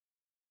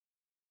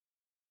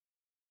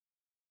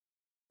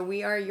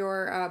We are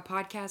your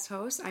podcast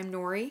hosts. I'm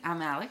Nori.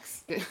 I'm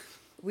Alex.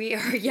 We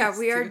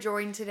are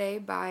joined today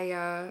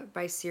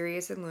by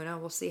Sirius and Luna.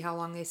 We'll see how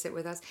long they sit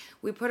with us.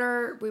 We put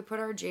our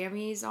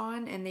jammies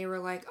on, and they were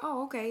like,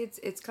 "Oh, okay,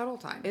 it's cuddle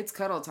time." It's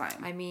cuddle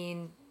time. I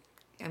mean,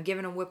 I'm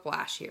giving them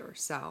whiplash here,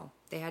 so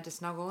they had to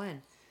snuggle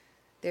in.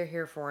 They're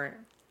here for it.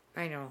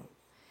 I know.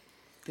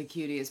 The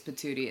cutest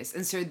patootiest.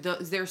 And so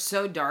they're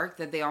so dark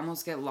that they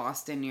almost get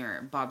lost in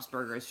your Bob's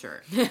Burgers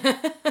shirt.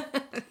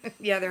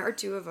 Yeah, there are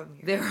two of them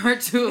here. There are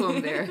two of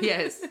them there,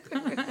 yes.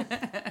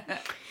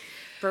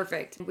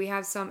 Perfect. We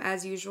have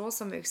as usual,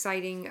 some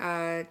exciting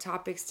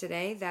topics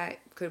today that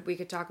we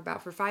could talk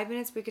about for 5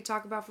 minutes. We could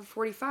talk about for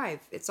 45.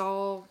 It's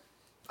all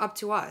up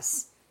to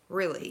us,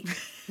 really.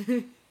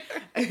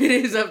 It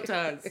is up to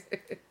us.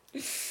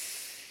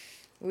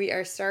 We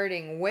are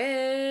starting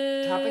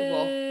with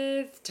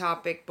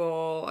Topic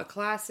Bowl, a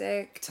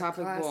classic.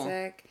 Topic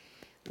Bowl.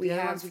 We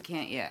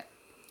can't yet.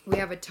 We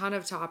have a ton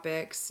of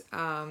topics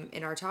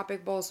in our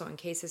topic bowl, so in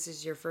case this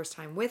is your first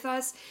time with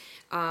us,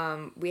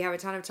 we have a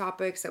ton of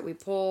topics that we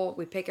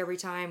pick every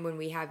time. When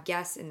we have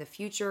guests in the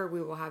future, we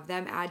will have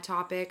them add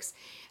topics.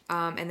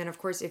 And then, of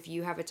course, if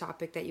you have a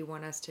topic that you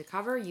want us to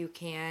cover, you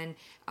can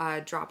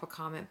drop a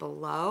comment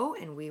below,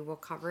 and we will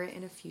cover it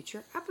in a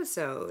future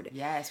episode.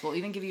 Yes, we'll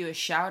even give you a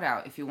shout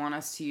out if you want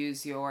us to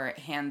use your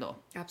handle.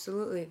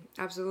 Absolutely.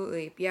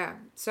 Yeah.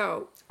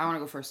 So I want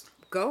to go first.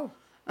 Go.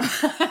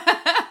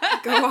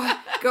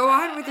 Go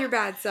on with your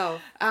bad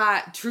self.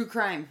 True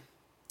crime.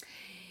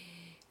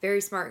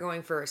 Very smart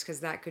going first, because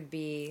that could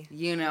be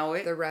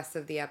the rest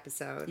of the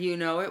episode. You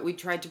know it. We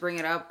tried to bring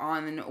it up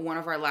on one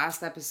of our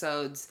last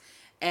episodes,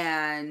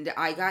 and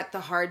I got the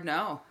hard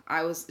no.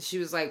 She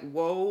was like,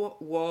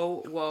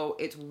 whoa.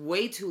 It's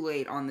way too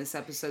late on this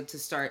episode to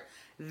start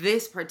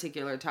this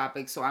particular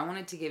topic, so I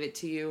wanted to give it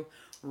to you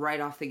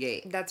right off the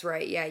gate. That's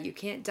right. Yeah, you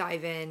can't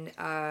dive in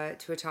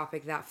to a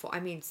topic that full.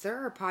 I mean,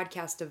 there are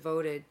podcasts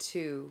devoted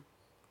to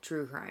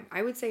true crime.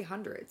 I would say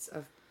hundreds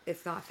of,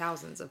 if not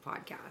thousands of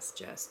podcasts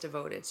just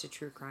devoted to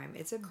true crime.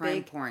 It's a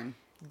crime porn.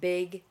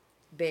 Big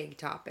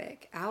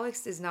topic.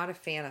 Alex is not a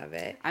fan of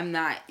it. I'm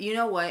not. You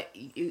know what?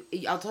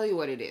 I'll tell you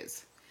what it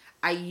is.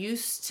 I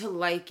used to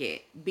like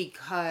it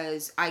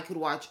because I could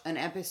watch an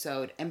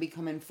episode and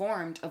become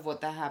informed of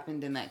what that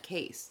happened in that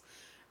case.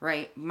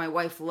 Right? My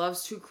wife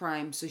loves true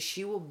crime, so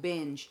she will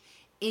binge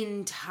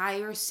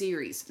entire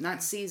series,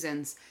 not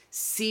seasons,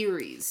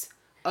 series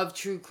of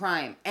true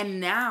crime.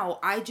 And now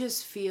I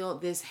just feel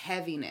this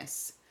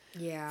heaviness.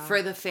 Yeah.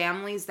 For the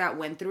families that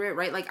went through it,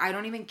 right? Like, I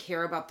don't even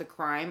care about the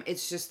crime.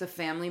 It's just the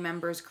family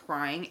members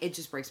crying. It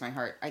just breaks my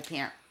heart. I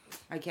can't.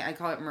 I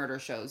call it murder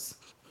shows.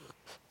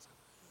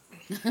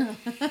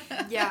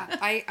 Yeah,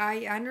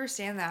 I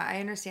understand that.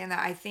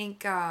 I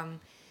think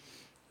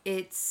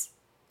it's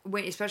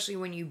especially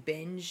when you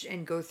binge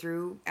and go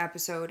through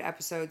episode,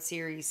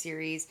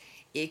 series,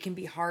 it can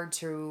be hard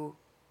to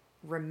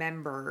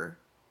remember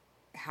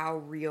how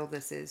real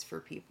this is for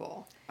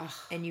people. Ugh.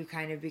 And you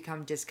kind of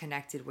become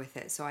disconnected with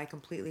it. So I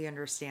completely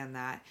understand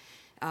that.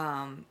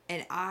 And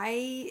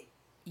I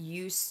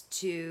used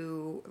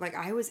to,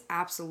 I was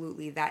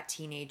absolutely that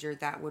teenager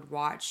that would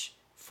watch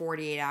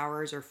 48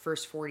 Hours or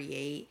First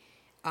 48.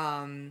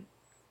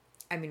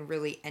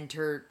 Really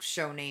enter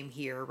show name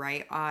here,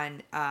 right?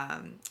 On,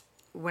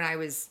 when I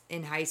was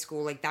in high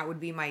school, that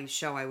would be my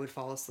show I would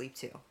fall asleep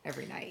to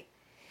every night,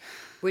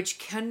 which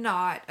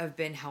cannot have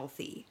been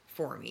healthy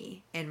for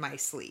me in my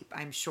sleep,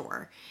 I'm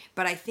sure.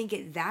 But I think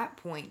at that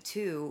point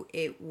too,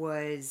 it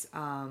was,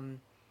 and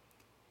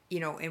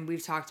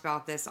we've talked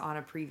about this on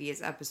a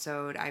previous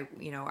episode. I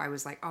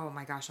was like, oh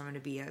my gosh, I'm going to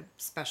be a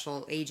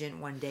special agent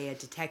one day, a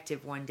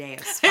detective one day,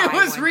 a spy one day.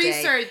 It was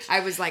research.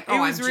 I was like,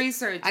 oh, I'm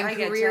research. I'm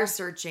career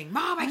searching.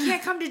 Mom, I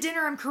can't come to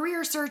dinner. I'm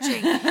career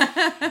searching.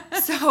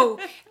 So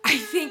I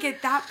think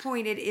at that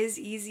point it is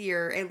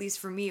easier, at least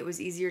for me, it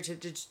was easier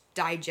to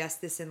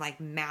digest this in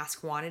mass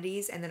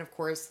quantities. And then of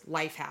course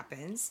life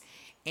happens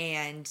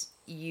and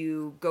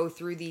you go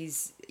through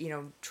these,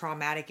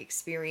 traumatic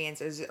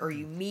experiences, or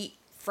you meet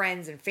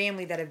friends and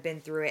family that have been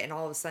through it, and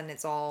all of a sudden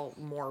it's all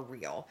more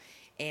real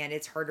and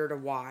it's harder to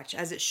watch,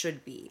 as it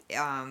should be,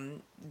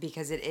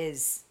 because it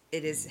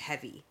is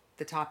heavy.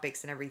 The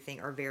topics and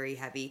everything are very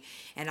heavy,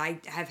 and I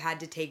have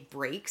had to take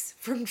breaks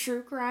from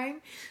true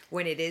crime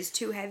when it is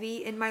too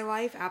heavy in my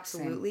life.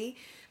 Absolutely. Same.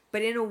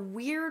 But in a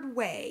weird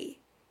way,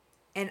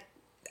 and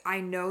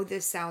I know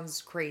this sounds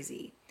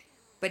crazy,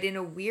 but in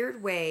a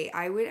weird way,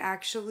 I would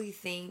actually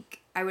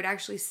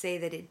say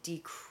that it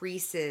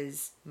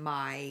decreases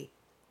my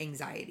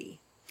anxiety.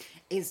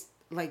 Is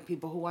like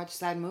people who watch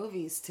sad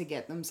movies to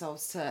get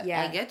themselves to.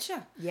 Yeah. I get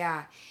you.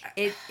 Yeah,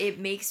 it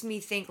makes me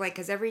think,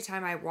 because every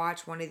time I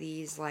watch one of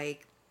these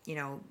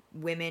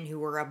women who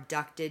were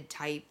abducted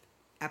type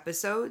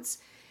episodes,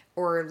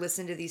 or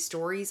listen to these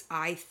stories,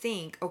 I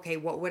think, okay,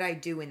 what would I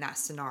do in that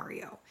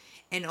scenario?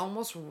 And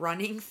almost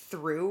running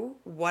through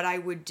what I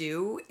would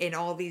do in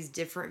all these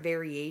different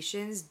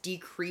variations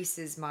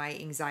decreases my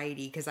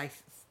anxiety, because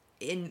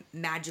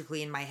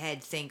magically in my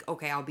head think,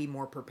 okay, I'll be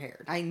more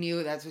prepared. I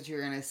knew that's what you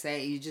were going to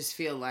say. You just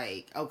feel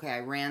like, okay, I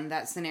ran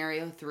that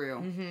scenario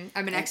through.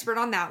 I'm an expert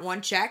on that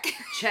one. Check.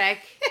 Check.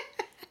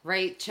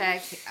 Right,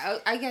 check.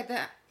 I get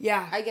that.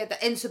 Yeah. I get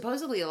that. And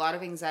supposedly a lot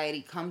of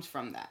anxiety comes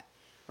from that.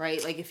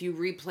 Right? Like if you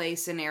replay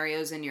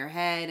scenarios in your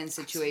head and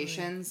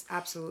situations.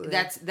 Absolutely.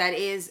 That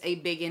is a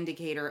big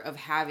indicator of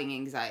having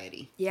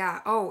anxiety. Yeah.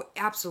 Oh,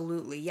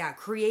 absolutely. Yeah.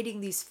 Creating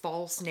these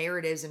false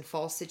narratives and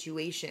false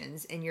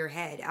situations in your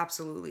head.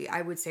 Absolutely.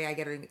 I would say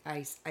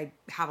I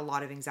have a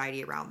lot of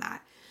anxiety around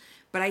that.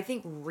 But I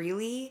think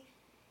really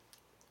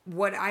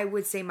what I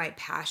would say my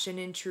passion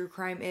in true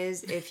crime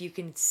is, if you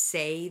can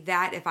say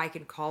that, if I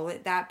can call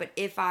it that, but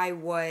if I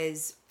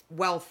was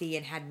wealthy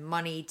and had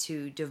money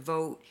to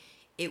devote,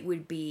 it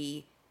would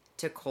be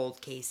to cold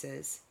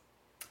cases.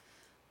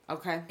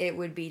 Okay. It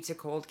would be to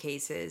cold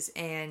cases.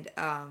 And,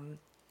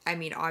 I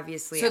mean,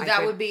 obviously. So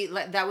that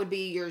would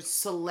be your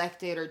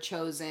selected or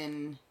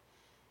chosen,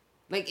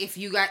 like if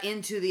you got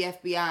into the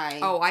FBI.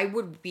 Oh, I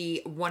would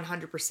be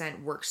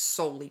 100% work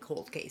solely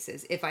cold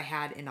cases if I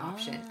had an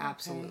option. Okay.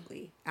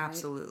 Absolutely.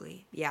 Absolutely.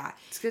 Right. Yeah.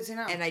 It's good to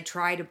know. And I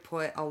try to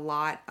put a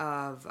lot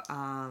of,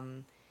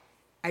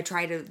 I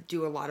try to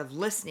do a lot of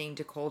listening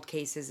to cold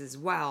cases as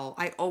well.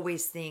 I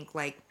always think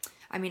like,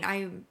 I mean,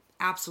 I'm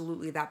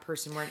absolutely that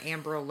person where an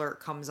Amber Alert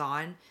comes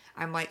on.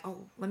 I'm like, oh,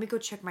 let me go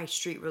check my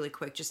street really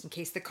quick just in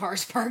case the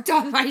car's parked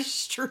on my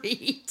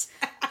street.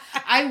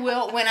 I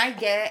will, when I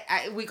get,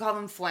 we call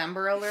them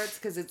flamber alerts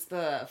because it's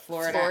the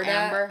Florida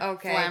Amber.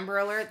 Okay.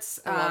 Flamber alerts.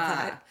 I love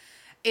that.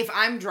 If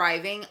I'm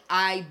driving,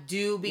 I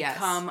do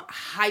become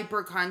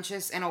hyper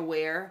conscious and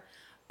aware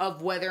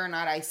of whether or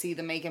not I see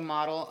the make and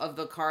model of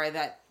the car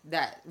that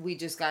we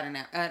just got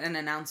an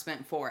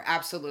announcement for.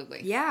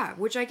 Absolutely. Yeah,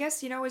 which I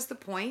guess, is the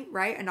point,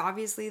 right? And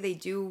obviously they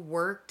do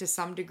work to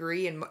some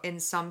degree and in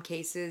some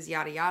cases,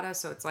 yada, yada.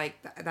 So it's like,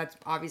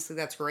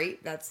 that's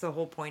great. That's the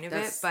whole point of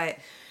it. But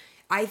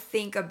I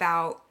think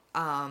about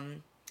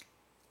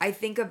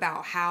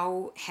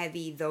how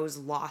heavy those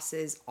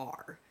losses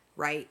are,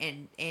 right?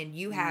 And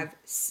you have,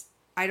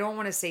 I don't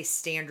want to say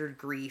standard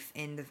grief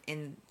and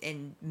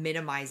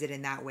minimize it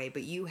in that way,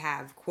 but you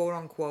have quote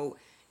unquote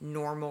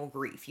normal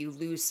grief. You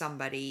lose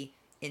somebody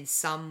in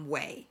some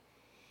way,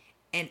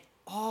 and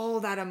all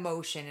that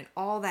emotion and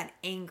all that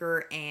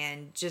anger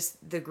and just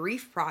the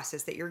grief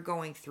process that you're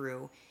going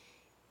through,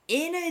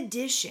 in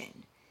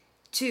addition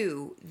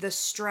to the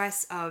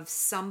stress of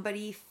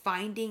somebody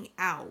finding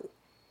out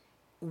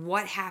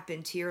what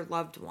happened to your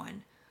loved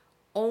one,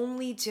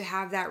 only to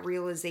have that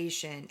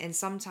realization, and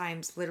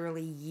sometimes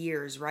literally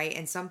years, right?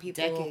 And some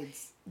people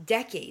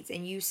decades,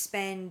 and you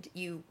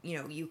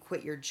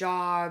quit your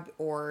job,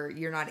 or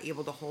you're not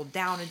able to hold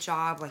down a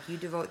job, like you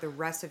devote the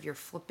rest of your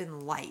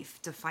flippin'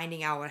 life to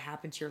finding out what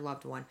happened to your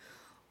loved one,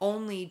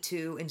 only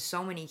to, in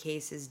so many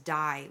cases,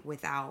 die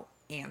without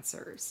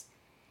answers.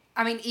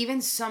 I mean,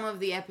 even some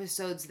of the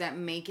episodes that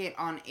make it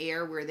on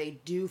air where they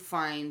do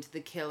find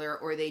the killer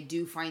or they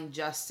do find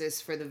justice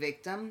for the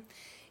victim,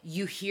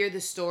 you hear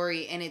the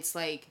story and it's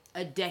like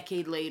a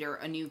decade later,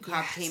 a new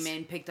cop came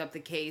in, picked up the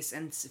case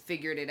and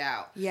figured it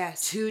out.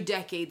 Yes. 2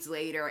 decades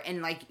later.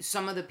 And like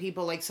some of the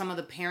people, like some of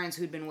the parents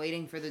who'd been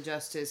waiting for the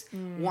justice,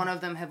 one of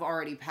them have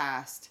already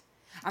passed.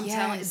 I'm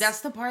telling you, that's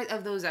the part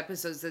of those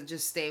episodes that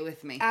just stay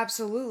with me.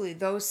 Absolutely.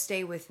 Those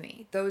stay with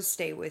me.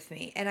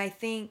 And I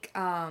think,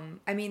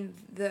 I mean,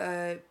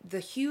 the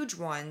huge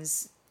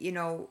ones,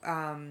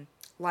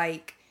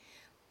 like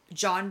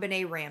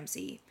JonBenet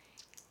Ramsey,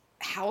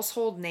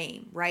 household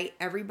name, right?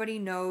 Everybody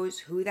knows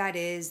who that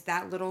is,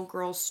 that little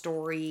girl's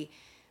story.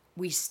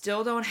 We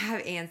still don't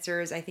have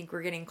answers. I think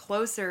we're getting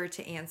closer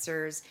to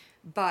answers,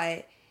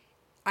 but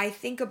I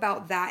think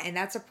about that, and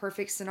that's a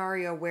perfect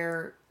scenario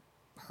where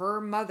her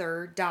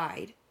mother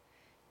died,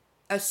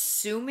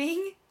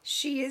 assuming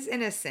she is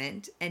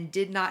innocent and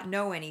did not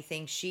know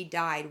anything. She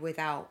died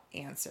without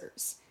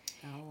answers.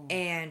 Oh.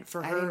 And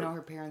for her, I didn't know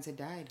her parents had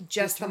died.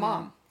 Just the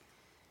mom.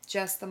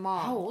 Just the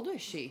mom. How old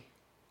is she?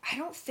 I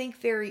don't think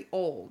very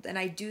old. And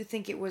I do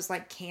think it was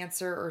like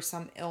cancer or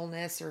some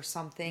illness or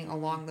something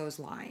along those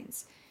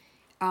lines.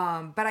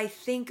 But I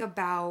think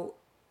about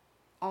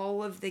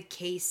all of the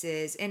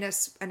cases, and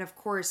of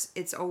course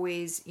it's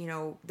always,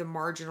 the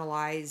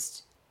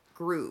marginalized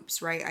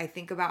groups, right? I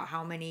think about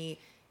how many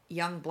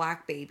young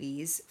black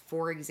babies,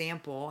 for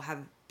example, have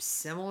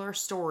similar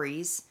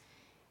stories,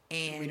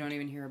 and we don't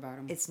even hear about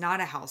them. It's not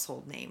a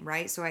household name,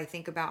 right? So I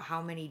think about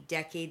how many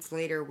decades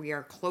later we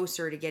are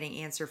closer to getting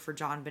answer for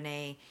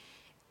JonBenet,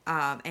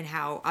 and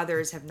how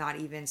others have not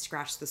even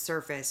scratched the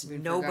surface.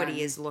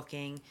 Nobody is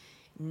looking.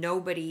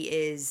 Nobody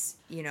is,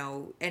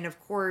 and of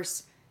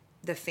course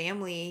the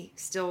family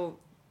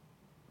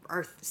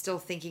are still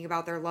thinking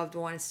about their loved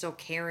one, still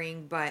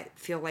caring, but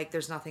feel like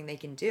there's nothing they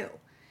can do.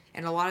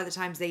 And a lot of the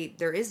times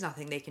there is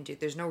nothing they can do.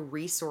 There's no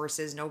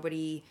resources.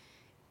 Nobody,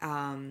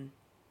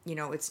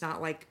 it's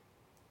not like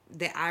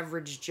the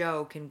average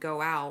Joe can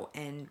go out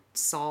and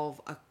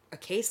solve a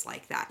case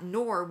like that,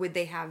 nor would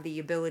they have the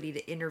ability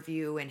to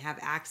interview and have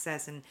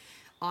access and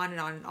on and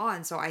on and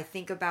on. So I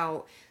think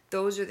about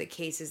those are the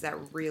cases that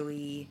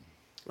really,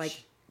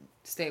 like,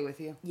 stay with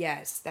you.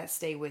 yes, that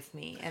stay with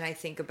me. And I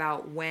think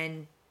about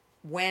when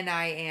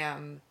I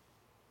am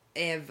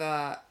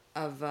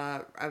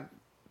of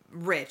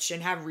rich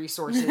and have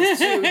resources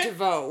to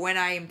devote, when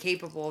I am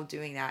capable of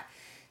doing that,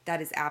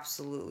 that is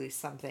absolutely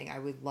something I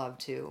would love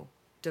to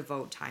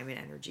devote time and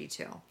energy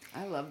to.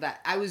 I love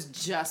that. I was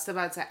just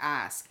about to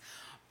ask,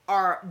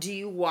 do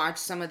you watch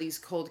some of these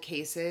cold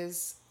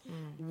cases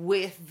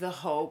with the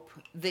hope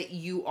that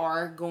you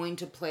are going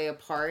to play a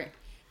part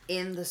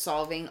in the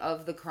solving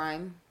of the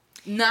crime?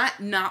 Not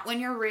when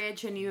you're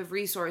rich and you have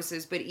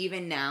resources, but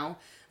even now,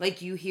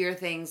 like, you hear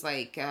things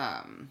like,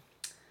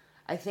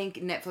 I think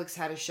Netflix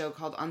had a show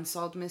called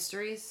Unsolved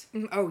Mysteries.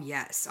 Oh,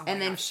 yes. Oh,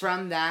 and then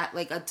from that,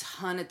 like, a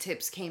ton of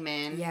tips came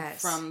in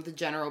from the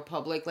general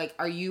public. Like,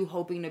 are you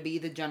hoping to be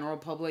the general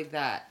public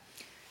that...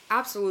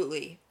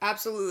 Absolutely.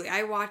 Absolutely.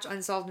 I watch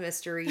Unsolved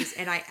Mysteries,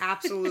 and I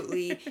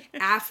absolutely,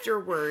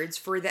 afterwards,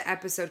 for the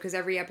episode, because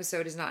every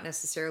episode is not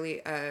necessarily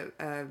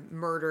a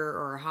murder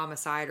or a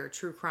homicide or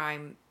true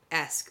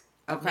crime-esque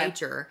of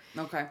nature.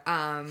 Okay.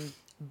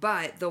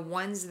 But the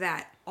ones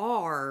that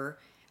are,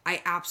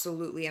 I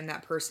absolutely am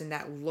that person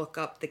that look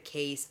up the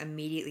case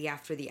immediately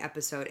after the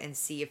episode and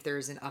see if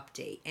there's an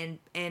update.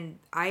 And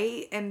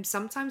I am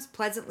sometimes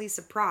pleasantly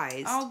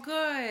surprised. Oh,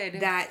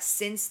 good. That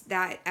since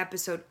that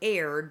episode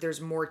aired,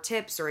 there's more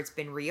tips, or it's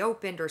been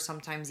reopened, or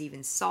sometimes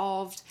even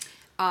solved.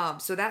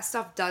 So that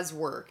stuff does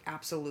work,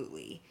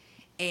 absolutely.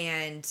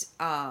 And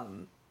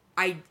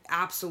I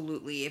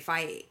absolutely,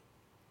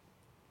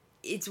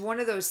 it's one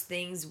of those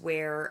things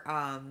where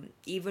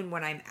even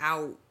when I'm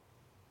out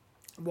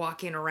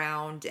walking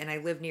around, and I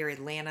live near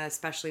Atlanta,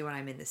 especially when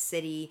I'm in the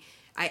city,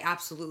 I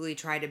absolutely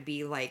try to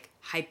be, like,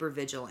 hyper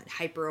vigilant,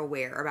 hyper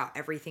aware about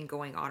everything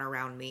going on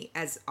around me,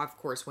 as of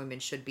course women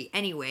should be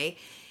anyway,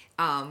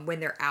 when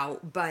they're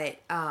out. But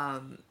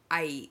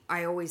I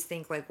always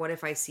think, like, what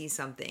if I see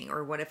something,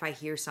 or what if I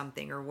hear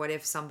something, or what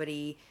if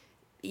somebody,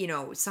 you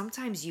know,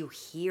 sometimes you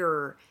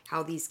hear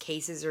how these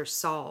cases are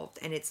solved,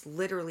 and it's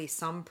literally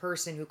some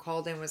person who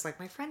called in was like,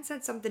 my friend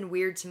said something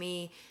weird to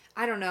me.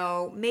 I don't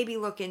know, maybe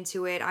look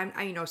into it. I'm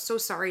you know, so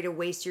sorry to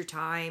waste your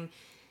time.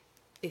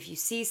 If you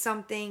see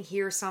something,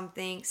 hear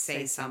something,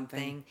 say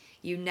something.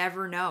 You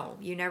never know.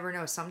 You never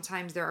know.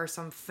 Sometimes there are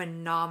some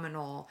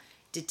phenomenal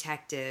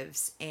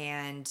detectives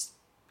and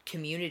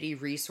community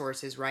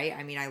resources, right?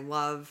 I mean, I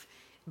love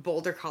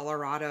Boulder,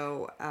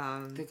 Colorado.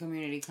 The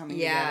community coming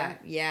together.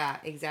 Yeah,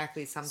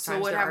 exactly. Sometimes. So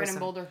what happened in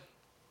Boulder?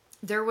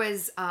 There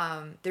was,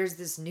 there's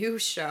this new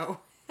show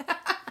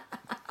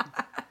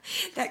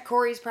that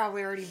Corey's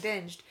probably already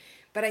binged,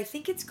 but I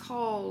think it's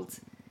called,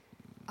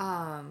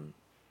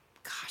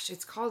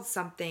 it's called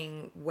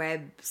something,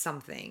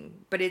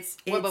 but it's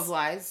Web of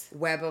Lies.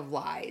 Web of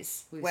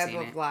Lies. We've Web seen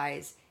of it.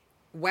 Lies.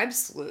 Web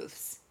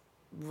sleuths.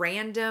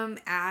 Random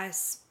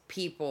ass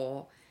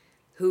people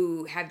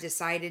who have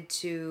decided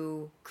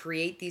to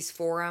create these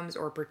forums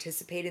or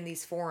participate in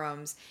these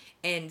forums.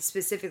 And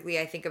specifically,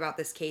 I think about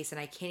this case, and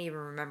I can't even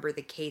remember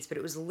the case, but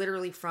it was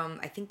literally from,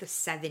 I think, the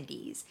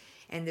 70s.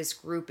 And this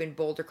group in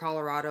Boulder,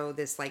 Colorado,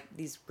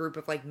 these group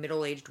of, like,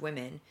 middle-aged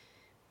women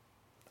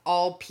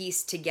all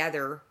pieced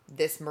together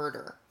this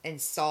murder and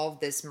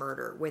solved this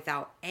murder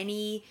without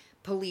any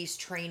police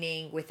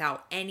training,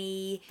 without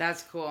any...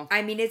 That's cool.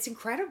 I mean, it's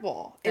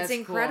incredible. That's it's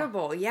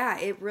incredible. Cool. Yeah,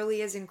 it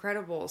really is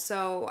incredible.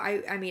 So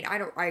I mean,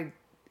 I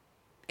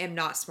am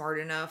not smart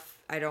enough.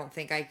 I don't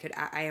think I could.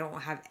 I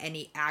don't have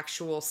any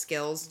actual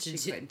skills to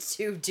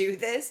do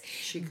this.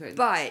 She could.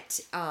 But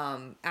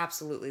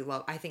absolutely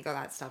love. I think all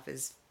that stuff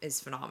is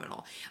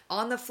phenomenal.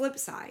 On the flip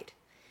side,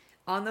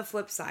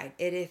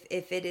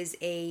 if it is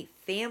a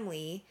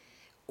family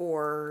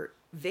or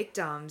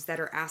victims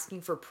that are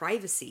asking for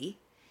privacy,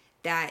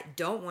 that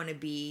don't want to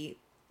be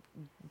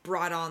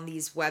brought on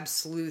these web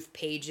sleuth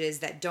pages,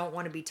 that don't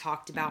want to be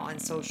talked about on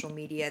social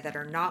media, that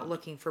are not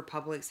looking for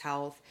public's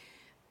health,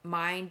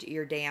 mind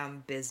your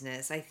damn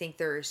business. I think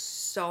there is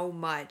so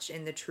much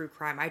in the true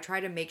crime. I try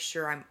to make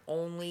sure I'm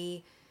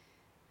only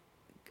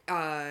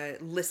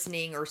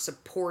listening or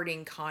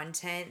supporting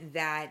content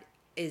that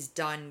is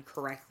done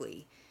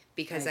correctly.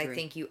 Because I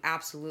think you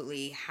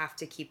absolutely have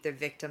to keep the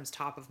victims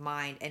top of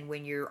mind. And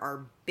when you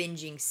are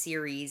binging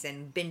series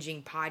and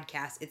binging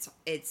podcasts,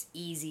 it's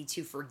easy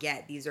to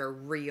forget these are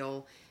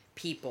real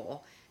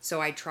people.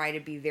 So I try to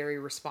be very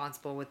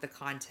responsible with the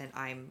content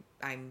I'm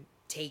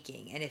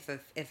taking. And if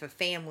a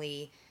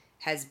family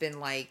has been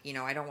like, you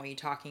know, I don't want you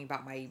talking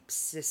about my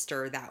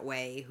sister that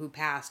way who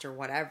passed or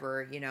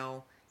whatever, you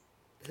know,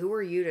 who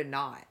are you to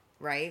not,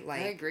 right?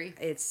 Like, I agree.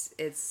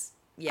 It's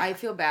yeah. I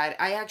feel bad.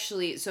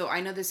 So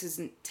I know this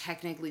isn't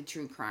technically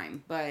true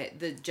crime, but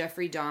the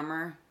Jeffrey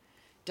Dahmer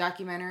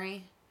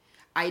documentary,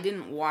 I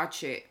didn't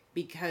watch it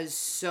because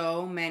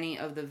so many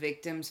of the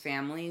victims'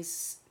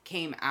 families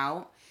came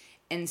out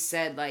and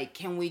said, like,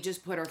 can we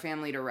just put our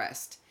family to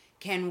rest?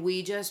 Can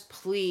we just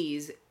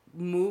please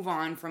move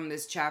on from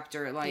this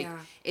chapter? Like,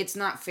 It's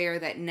not fair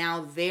that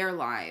now their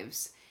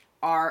lives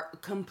are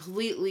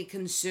completely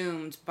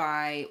consumed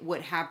by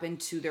what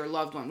happened to their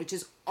loved one, which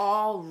is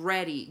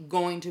already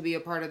going to be a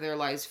part of their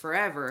lives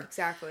forever.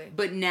 Exactly.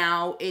 But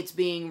now it's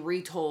being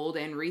retold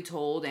and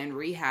retold and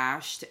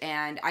rehashed.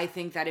 And I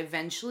think that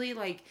eventually,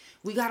 like,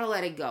 we gotta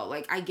let it go.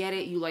 Like, I get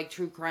it. You like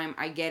true crime.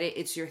 I get it.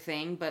 It's your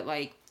thing. But,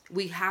 like,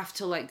 we have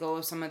to let go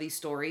of some of these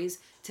stories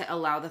to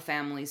allow the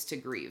families to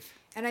grieve.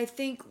 And I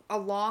think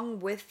along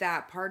with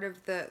that, part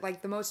of the,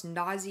 like, the most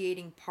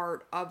nauseating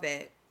part of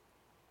it,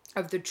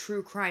 of the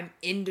true crime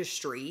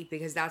industry,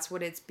 because that's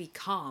what it's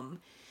become,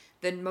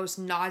 the most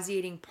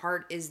nauseating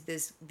part is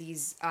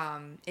these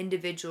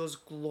individuals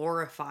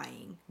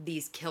glorifying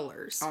these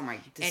killers. Oh my,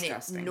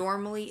 disgusting. And it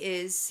normally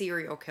is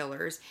serial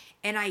killers.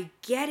 And I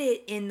get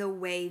it in the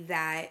way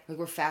that... Like,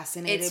 we're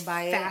fascinated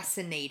by it. It's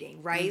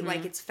fascinating, right? Mm-hmm.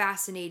 Like, it's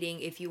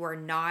fascinating if you are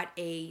not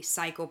a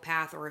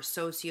psychopath or a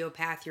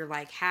sociopath. You're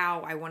like,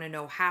 how? I want to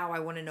know how. I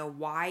want to know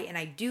why. And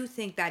I do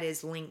think that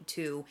is linked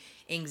to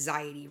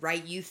anxiety,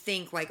 right? You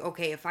think, like,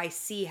 okay, if I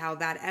see how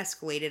that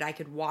escalated, I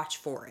could watch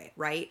for it,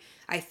 right?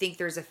 I think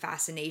there's a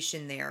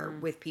fascination there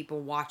with people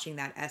watching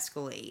that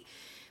escalate.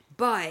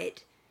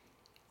 But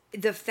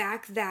the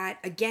fact that,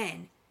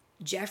 again,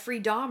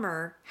 Jeffrey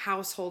Dahmer,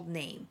 household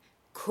name.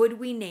 Could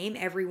we name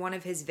every one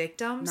of his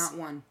victims? Not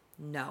one.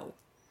 No.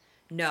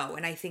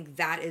 And I think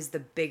that is the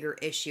bigger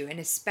issue. And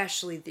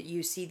especially that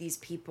you see these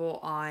people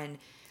on,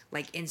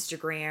 like,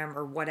 Instagram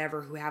or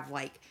whatever who have,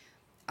 like,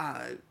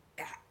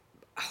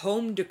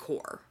 home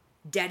decor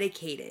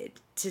dedicated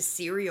to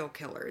serial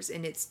killers,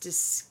 and it's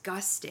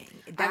disgusting.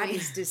 That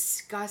is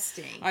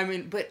disgusting. I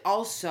mean, but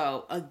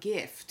also a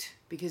gift,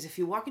 because if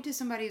you walk into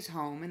somebody's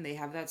home and they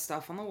have that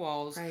stuff on the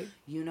walls, right,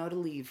 you know to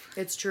leave.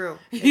 It's true.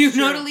 You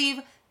know to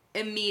leave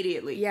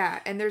immediately.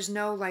 Yeah, and there's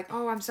no, like,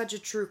 oh, I'm such a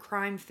true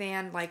crime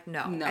fan. Like, no.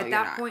 At that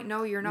not. point,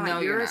 no, you're not. No,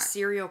 you're a not.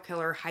 serial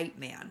killer hype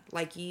man.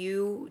 Like,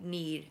 you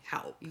need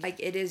help. Like,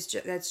 it is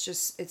that's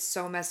just, it's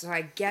so messed up.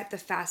 I get the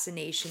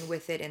fascination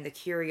with it and the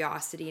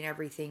curiosity and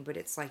everything, but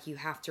it's like, you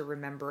have to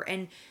remember.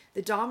 And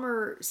the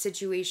Dahmer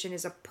situation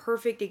is a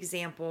perfect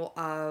example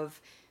of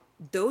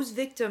those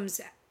victims.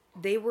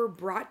 They were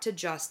brought to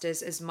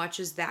justice as much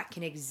as that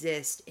can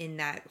exist in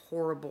that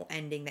horrible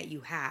ending that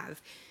you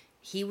have.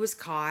 He was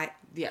caught.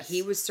 Yes.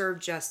 He was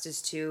served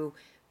justice to.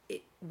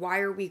 Why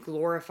are we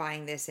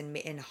glorifying this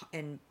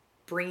and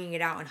bringing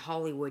it out in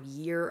Hollywood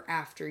year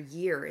after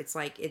year? It's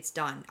like, it's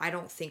done. I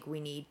don't think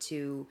we need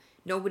to.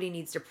 Nobody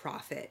needs to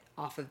profit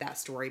off of that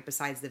story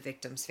besides the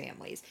victims'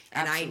 families.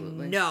 And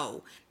Absolutely. I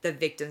know the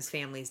victims'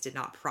 families did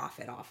not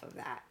profit off of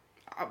that.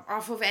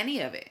 Off of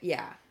any of it.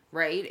 Yeah.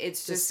 Right?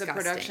 It's just Disgusting.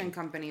 The production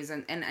companies.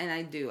 And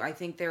I do. I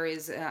think there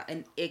is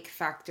an ick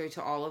factor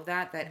to all of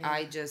that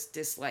I just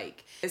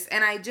dislike.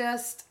 And I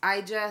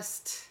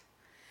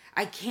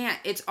can't.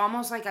 It's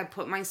almost like I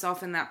put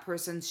myself in that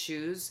person's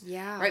shoes.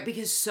 Yeah. Right?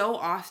 Because so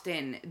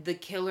often the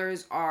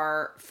killers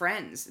are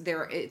friends.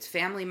 It's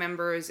family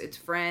members. It's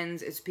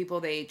friends. It's people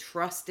they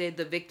trusted.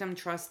 The victim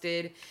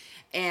trusted.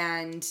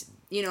 And,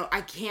 you know, I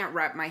can't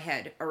wrap my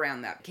head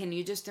around that. Can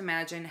you just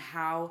imagine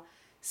how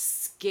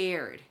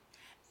scared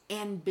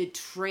and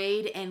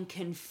betrayed and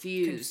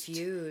confused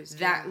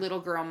that little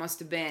girl must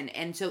have been?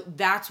 And so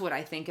that's what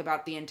I think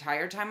about the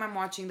entire time I'm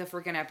watching the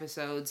freaking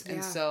episodes.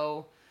 And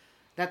so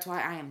that's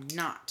why I am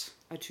not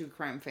a true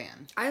crime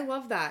fan. I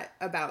love that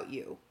about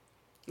you.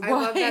 Why? I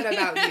love that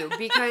about you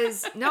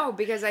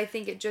because I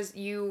think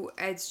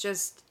it's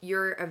just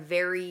you're a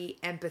very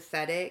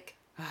empathetic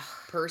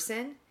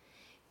person,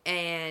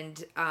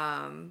 and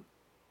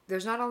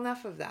there's not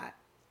enough of that.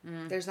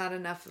 There's not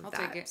enough of that.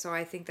 Take it. So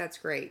I think that's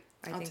great.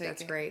 I think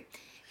that's it. great.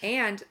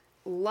 And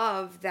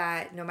love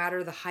that no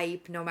matter the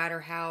hype, no matter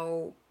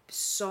how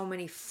so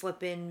many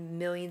flippin'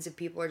 millions of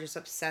people are just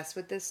obsessed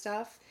with this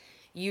stuff,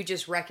 you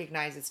just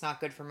recognize it's not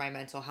good for my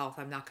mental health.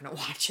 I'm not going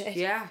to watch it.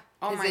 Yeah.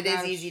 Oh my gosh.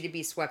 Because it is easy to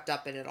be swept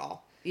up in it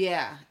all.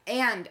 Yeah.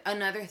 And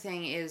another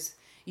thing is,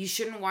 you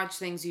shouldn't watch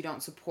things you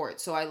don't support.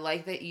 So I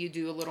like that you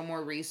do a little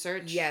more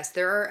research. Yes,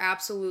 there are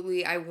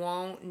absolutely, I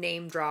won't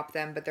name drop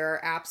them, but there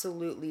are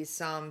absolutely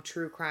some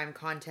true crime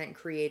content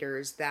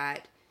creators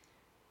that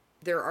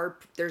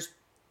there's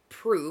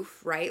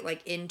proof, right?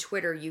 Like in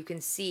Twitter, you can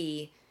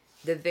see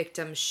the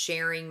victims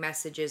sharing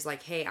messages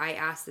like, hey, I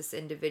asked this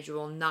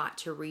individual not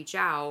to reach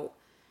out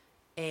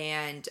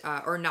and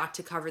or not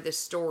to cover this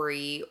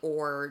story,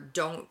 or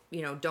don't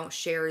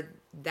share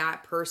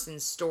that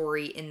person's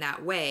story in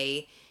that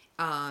way.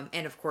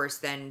 And of course,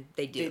 then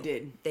they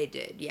did.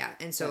 Yeah.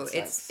 And so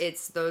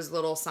it's those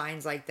little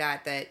signs like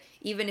that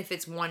even if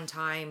it's one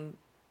time,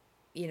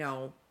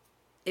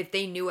 if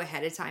they knew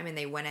ahead of time and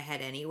they went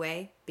ahead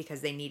anyway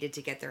because they needed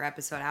to get their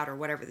episode out or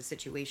whatever the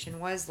situation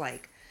was,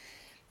 like,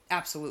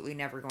 absolutely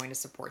never going to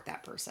support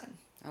that person.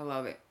 I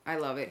love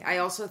it. I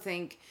also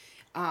think,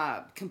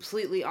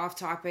 completely off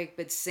topic,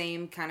 but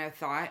same kind of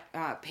thought,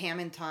 Pam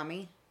and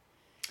Tommy.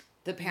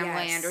 The Pamela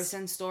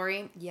Anderson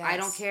story. Yes. I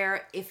don't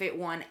care if it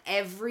won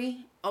every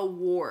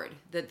award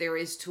that there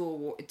is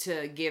to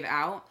give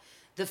out.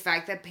 The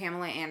fact that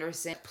Pamela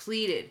Anderson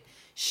pleaded,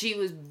 she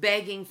was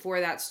begging for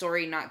that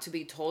story not to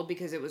be told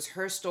because it was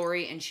her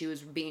story and she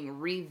was being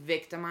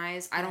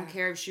re-victimized. I don't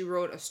care if she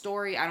wrote a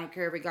story. I don't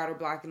care if it got her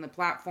blocked in the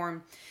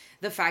platform.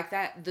 The fact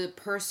that the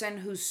person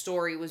whose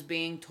story was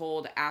being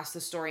told asked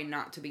the story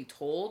not to be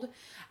told,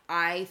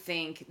 I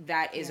think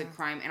that is a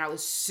crime. And I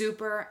was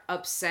super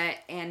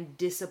upset and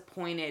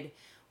disappointed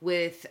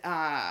with,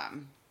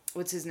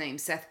 what's his name?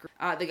 Seth,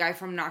 the guy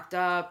from Knocked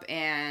Up.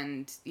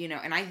 And, you know,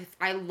 and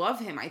I love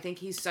him. I think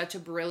he's such a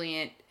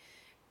brilliant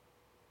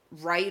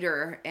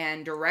writer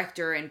and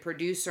director and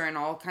producer and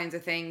all kinds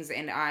of things.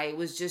 And I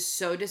was just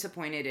so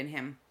disappointed in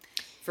him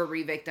for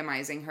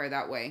re-victimizing her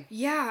that way.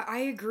 Yeah, I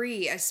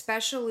agree.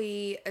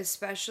 Especially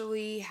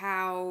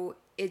how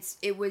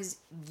it was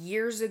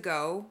years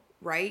ago,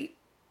 right?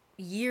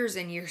 Years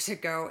and years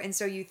ago. And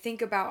so you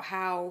think about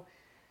how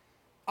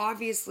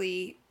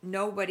obviously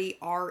nobody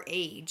our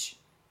age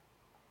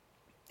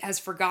has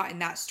forgotten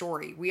that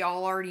story. We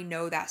all already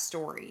know that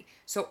story.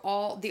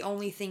 So the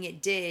only thing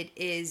it did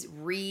is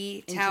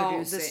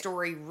reintroduce the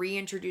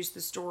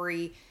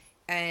story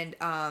and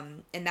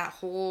that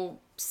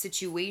whole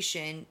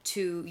situation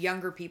to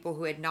younger people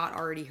who had not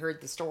already heard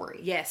the story.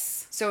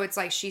 Yes. So it's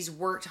like she's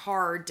worked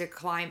hard to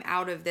climb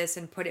out of this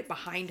and put it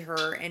behind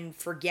her and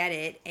forget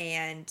it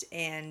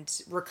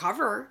and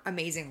recover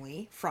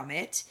amazingly from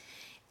it.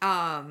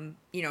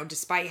 You know,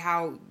 despite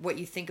what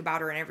you think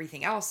about her and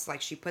everything else, like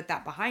she put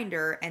that behind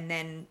her and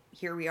then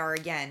here we are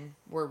again.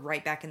 We're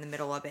right back in the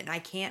middle of it. And I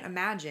can't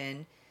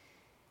imagine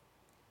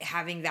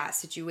having that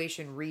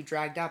situation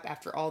re-dragged up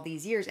after all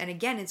these years. And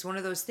again, it's one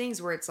of those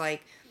things where it's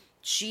like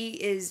she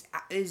is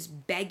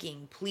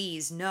begging,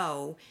 please,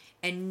 no,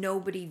 and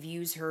nobody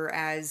views her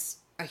as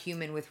a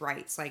human with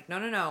rights. Like,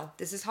 no,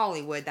 this is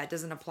Hollywood. That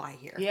doesn't apply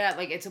here. Yeah,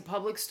 like it's a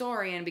public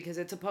story, and because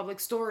it's a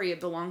public story, it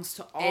belongs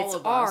to all of us.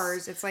 It's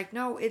ours. It's like,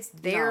 no, it's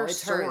their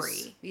story.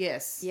 Hers.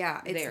 Yes. Yeah,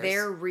 it's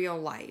their real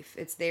life.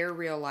 It's their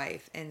real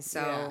life. And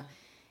so,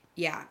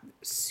 yeah,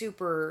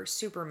 super,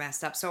 super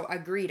messed up. So,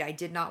 agreed, I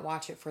did not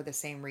watch it for the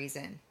same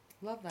reason.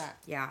 Love that.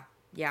 Yeah.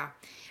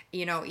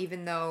 You know,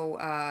 even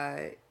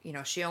though, you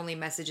know, she only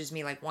messages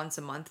me like once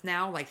a month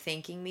now, like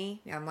thanking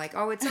me. I'm like,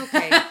 oh, it's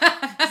okay.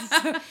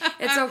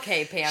 It's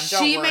okay, Pam.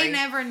 Don't worry. She may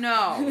never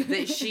know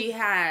that she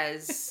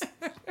has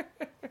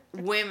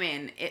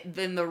women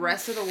than the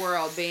rest of the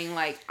world being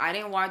like, I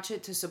didn't watch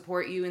it to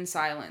support you in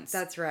silence.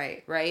 That's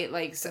right. Right?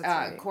 Like,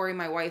 right. Corey,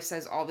 my wife,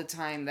 says all the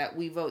time that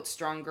we vote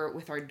stronger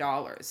with our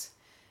dollars,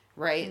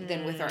 right?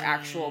 Than with our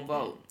actual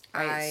vote.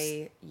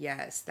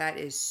 Yes, that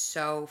is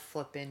so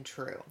flippin'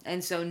 true.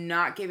 And so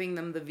not giving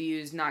them the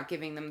views, not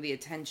giving them the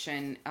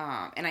attention,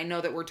 and I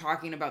know that we're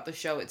talking about the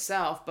show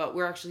itself, but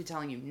we're actually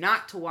telling you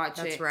not to watch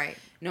it. That's right.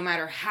 No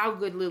matter how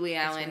good Lily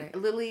Allen, right.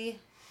 Lily,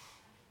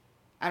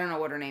 I don't know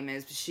what her name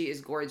is, but she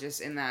is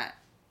gorgeous in that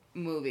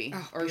movie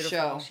or beautiful.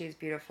 show. She's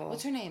beautiful.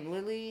 What's her name?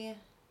 Lily?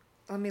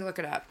 Let me look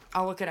it up.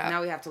 I'll look it up.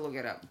 Now we have to look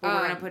it up. But we're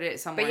going to put it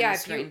somewhere on the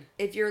screen.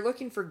 If you're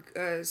looking for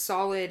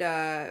solid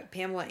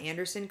Pamela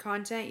Anderson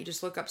content, you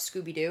just look up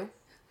Scooby-Doo.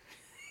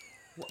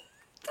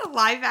 The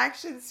live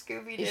action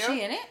Scooby-Doo. Is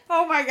she in it?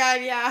 Oh my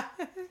God, yeah.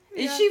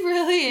 Is she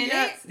really in it?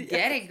 Yes.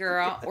 Get it,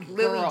 girl.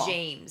 Lily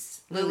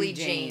James. Lily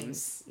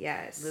James.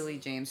 Yes. Lily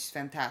James. She's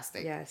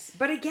fantastic. Yes.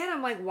 But again,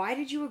 I'm like, why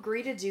did you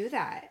agree to do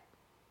that?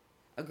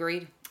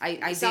 Agreed. I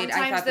did.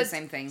 I thought the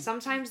same thing.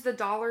 Sometimes the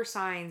dollar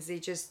signs,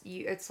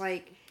 it's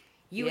like,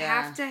 you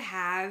have to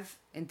have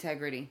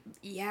integrity.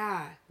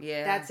 Yeah.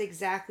 Yeah. That's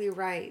exactly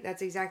right.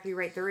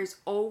 There is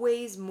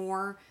always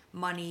more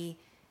money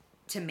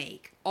to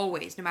make.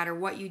 Always. No matter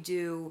what you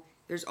do,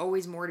 there's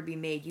always more to be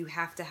made. You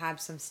have to have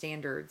some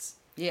standards.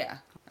 Yeah.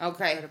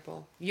 Okay.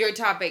 Incredible. Your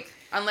topic.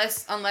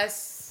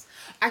 Unless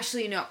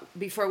actually, no,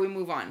 before we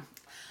move on.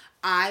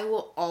 I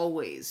will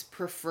always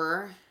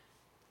prefer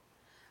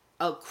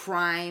a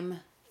crime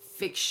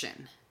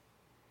fiction.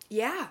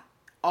 Yeah.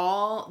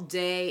 All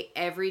day,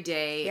 every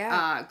day.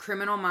 Yeah.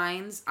 Criminal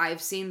Minds.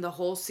 I've seen the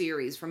whole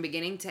series from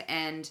beginning to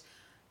end,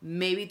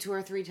 maybe 2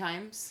 or 3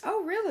 times.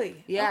 Oh,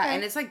 really? Yeah, okay.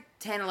 And it's like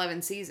 10,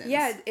 11 seasons.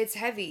 Yeah, it's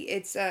heavy.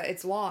 It's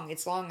long.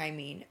 It's long, I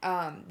mean.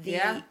 I'm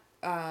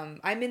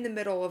in the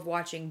middle of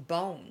watching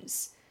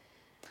Bones.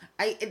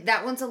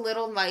 That one's a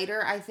little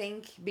lighter, I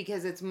think,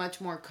 because it's much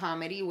more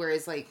comedy,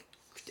 whereas like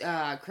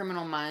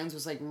Criminal Minds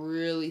was like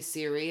really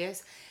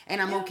serious.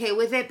 And I'm okay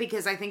with it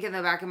because I think in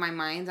the back of my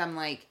mind, I'm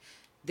like,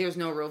 there's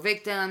no real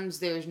victims.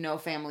 There's no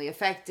family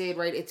affected,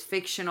 right? It's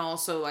fictional.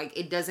 So, like,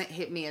 it doesn't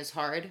hit me as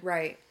hard.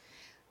 Right.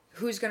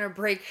 Who's going to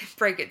break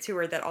it to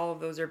her that all of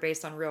those are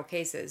based on real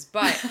cases?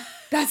 But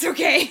that's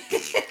okay.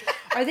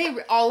 Are they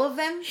all of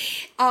them?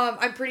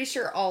 I'm pretty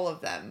sure all of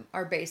them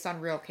are based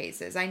on real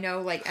cases. I know,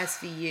 like,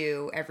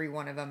 SVU, every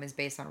one of them is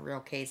based on a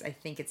real case. I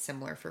think it's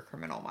similar for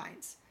Criminal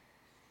Minds.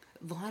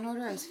 Law and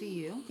Order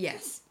SVU?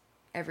 Yes.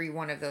 Every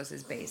one of those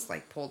is based,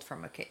 like, pulled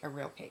from a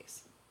real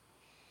case.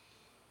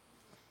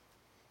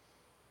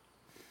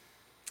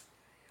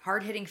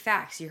 Hard-hitting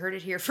facts. You heard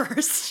it here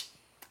first.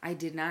 I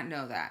did not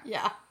know that.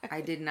 Yeah.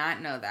 I did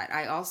not know that.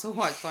 I also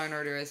watched Law and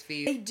Order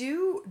SVU. They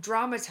do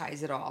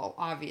dramatize it all,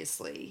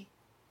 obviously.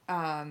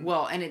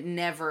 Well, and it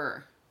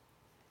never,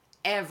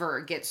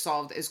 ever gets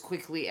solved as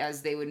quickly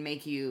as they would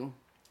make you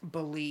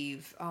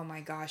believe. Oh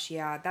my gosh,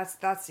 yeah. That's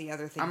the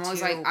other thing I'm always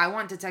too. like, I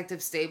want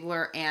Detective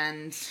Stabler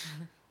and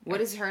what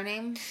is her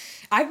name?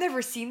 I've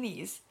never seen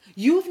these.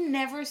 You've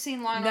never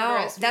seen Law and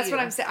Order SVU? That's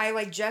what I'm saying. I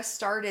like just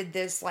started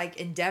this like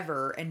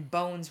endeavor, and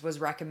Bones was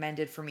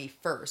recommended for me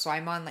first. So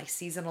I'm on like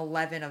season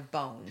 11 of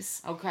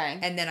Bones. Okay.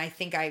 And then I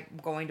think I'm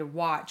going to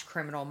watch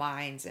Criminal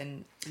Minds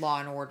and Law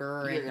and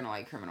Order. You're gonna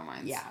like Criminal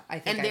Minds. Yeah, I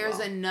think. And there's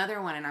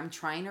another one, and I'm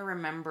trying to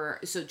remember.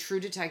 So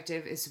True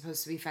Detective is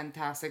supposed to be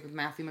fantastic with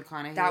Matthew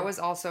McConaughey. That was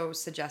also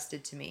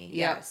suggested to me.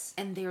 Yep. Yes.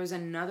 And there's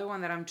another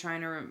one that I'm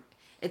trying to.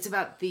 It's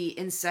about the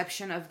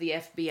inception of the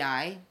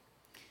FBI.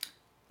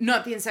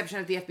 Not the inception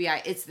of the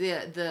FBI. It's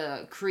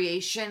the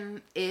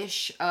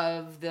creation-ish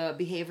of the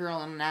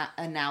behavioral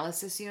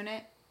analysis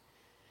unit.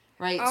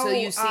 Right? Oh, so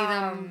you see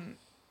them...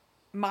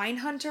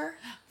 Mindhunter?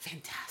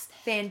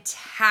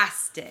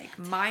 Fantastic.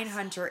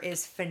 Mindhunter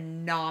is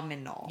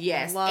phenomenal.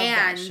 Yes. Love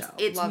and that show.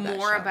 It's Love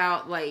more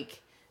about, like,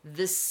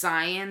 the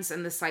science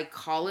and the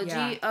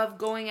psychology of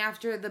going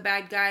after the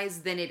bad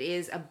guys than it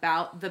is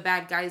about the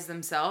bad guys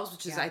themselves,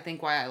 which is I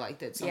think why I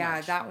liked it so much.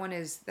 Yeah, that one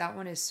is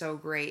so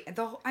great.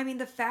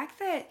 The fact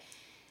that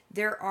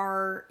there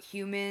are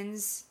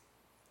humans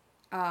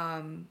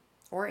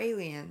or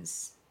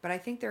aliens, but I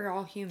think they're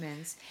all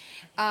humans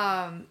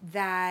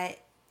that,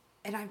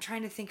 and I'm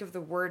trying to think of the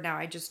word now,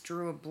 I just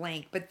drew a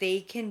blank, but they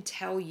can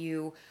tell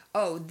you,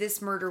 oh,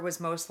 this murder was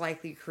most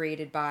likely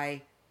created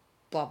by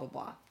blah blah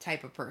blah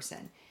type of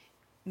person,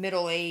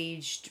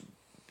 middle-aged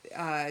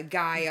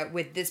guy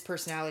with this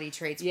personality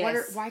traits.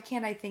 Yes. Why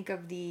can't I think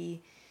of the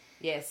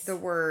Yes. the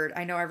word?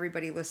 I know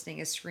everybody listening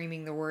is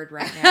screaming the word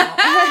right now.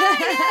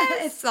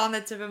 It's on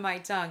the tip of my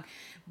tongue.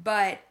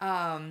 But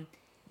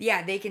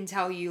yeah, they can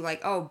tell you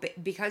like, oh,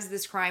 because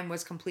this crime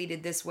was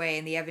completed this way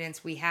and the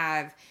evidence we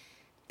have.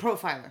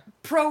 Profiler.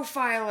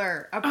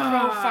 A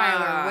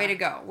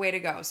profiler. Way to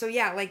go. So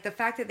yeah, like the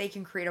fact that they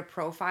can create a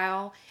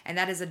profile and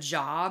that is a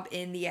job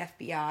in the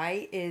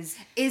FBI is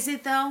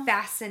it though?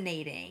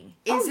 Fascinating.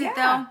 Is it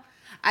though?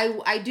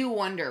 I do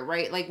wonder,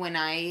 right? Like when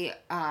I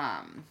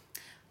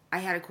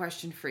had a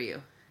question for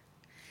you.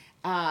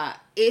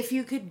 If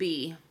you could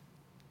be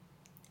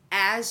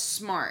as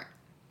smart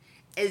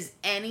as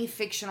any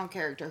fictional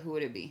character, who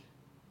would it be?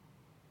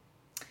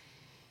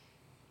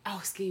 Oh,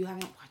 Ski, you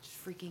haven't watched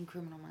freaking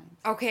Criminal Minds.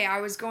 Okay,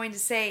 I was going to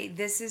say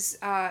this is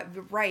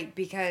right,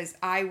 because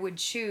I would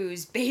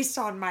choose based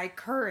on my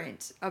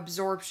current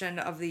absorption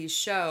of these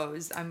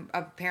shows. I'm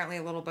apparently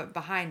a little bit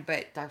behind,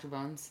 but Dr.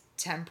 Bones.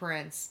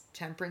 Temperance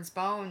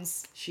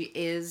Bones. She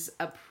is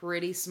a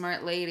pretty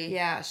smart lady.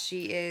 Yeah,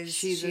 she is.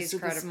 She's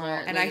super credible.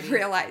 smart and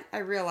lady. I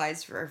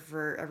realized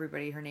for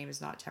everybody, her name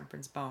is not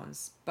Temperance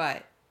Bones,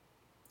 but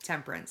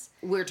Temperance.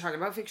 We're talking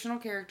about fictional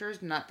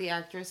characters, not the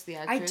actress. The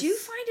actress. I do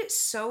find it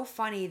so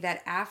funny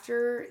that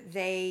after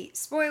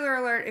spoiler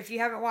alert, if you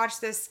haven't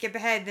watched this, skip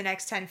ahead the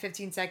next 10,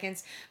 15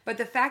 seconds. But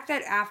the fact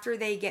that after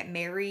they get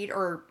married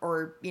or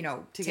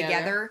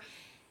together,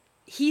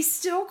 he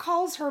still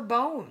calls her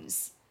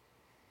Bones.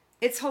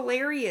 It's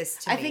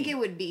hilarious to me. I think it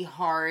would be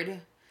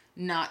hard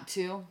not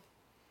to.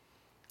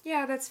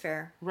 Yeah, that's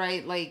fair.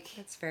 Right? Like,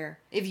 that's fair.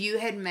 If you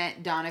had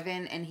met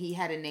Donovan and he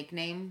had a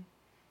nickname,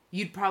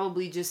 you'd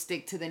probably just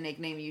stick to the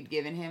nickname you'd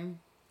given him.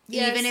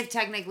 Yes. Even if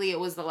technically it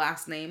was the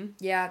last name.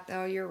 Yeah,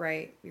 oh, you're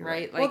right. You're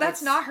right. Like, well,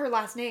 that's not her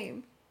last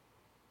name.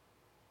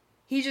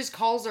 He just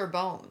calls her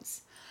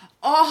Bones.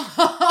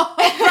 Oh,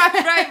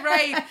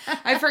 right.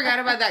 I forgot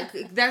about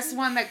that. That's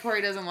one that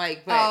Corey doesn't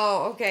like.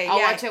 But okay. I'll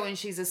watch it when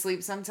she's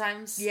asleep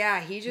sometimes. Yeah,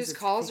 he just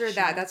calls her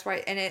that. That's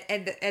why.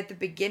 And at the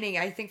beginning,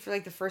 I think for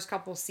like the first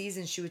couple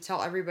seasons, she would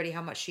tell everybody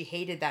how much she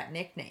hated that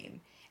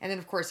nickname. And then,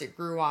 of course, it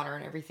grew on her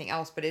and everything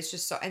else. But it's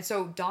just so... And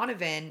so,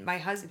 Donovan, my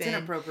husband... It's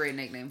an appropriate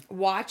nickname.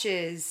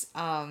 ...watches...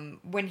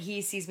 when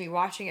he sees me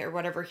watching it or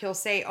whatever, he'll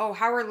say, oh,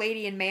 how are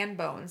lady and man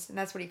bones? And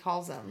that's what he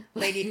calls them.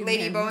 Lady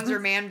bones or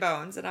man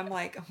bones. And I'm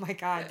like, oh, my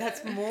God,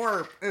 that's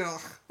more... Ugh.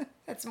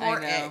 That's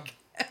more ick.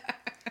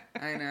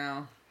 I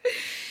know.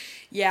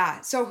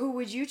 Yeah. So, who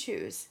would you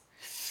choose?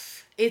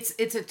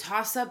 It's a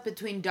toss up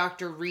between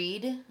Dr.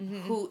 Reed,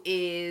 who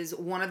is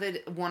one of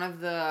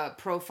the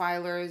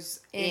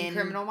profilers in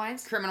Criminal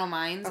Minds.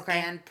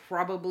 Okay. And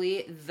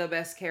probably the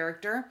best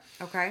character.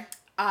 Okay.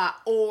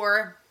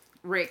 Or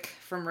Rick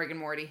from Rick and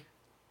Morty,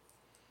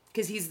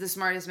 because he's the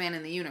smartest man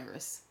in the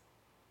universe,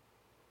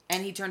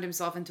 and he turned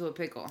himself into a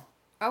pickle.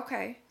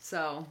 Okay.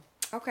 So.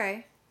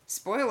 Okay.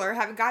 Spoiler: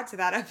 haven't got to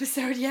that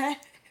episode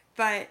yet.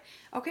 But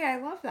okay, I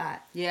love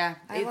that. Yeah,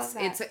 I love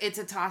that. It's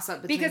a toss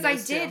up between because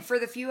those I did two. For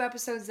the few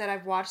episodes that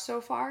I've watched so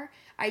far,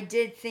 I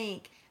did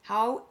think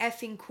how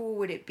effing cool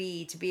would it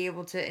be to be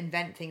able to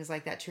invent things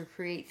like that, to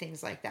create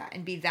things like that,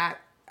 and be that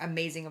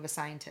amazing of a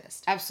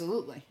scientist.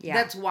 Absolutely. Yeah.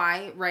 That's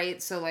why,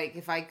 right? So like,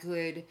 if I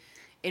could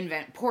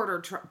invent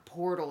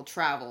portal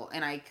travel,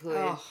 and I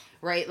could,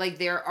 right? Like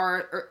there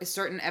are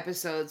certain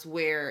episodes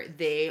where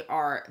they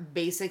are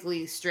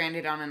basically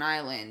stranded on an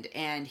island,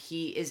 and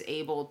he is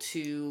able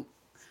to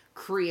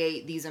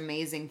create these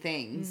amazing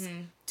things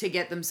to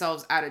get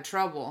themselves out of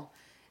trouble.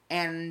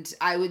 And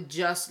I would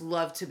just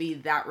love to be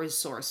that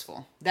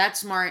resourceful, that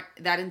smart,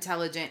 that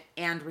intelligent,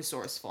 and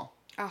resourceful.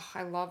 Oh,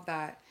 I love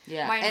that.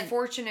 Yeah.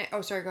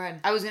 Oh, sorry, go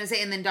ahead. I was going to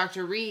say, and then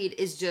Dr. Reed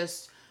is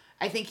just,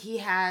 I think he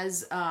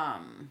has,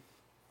 I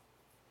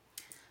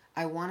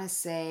want to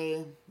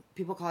say,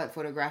 people call it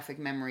photographic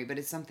memory, but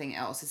it's something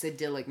else. It's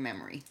idyllic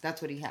memory.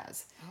 That's what he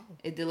has. Oh.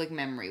 Idyllic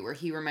memory, where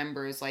he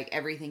remembers like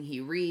everything he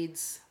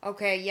reads.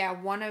 Okay, yeah,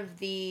 one of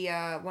the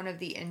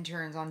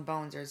interns on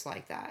Bones is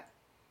like that.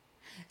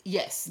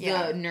 Yes, the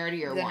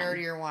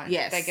nerdier one.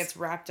 Yes. That gets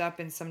wrapped up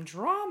in some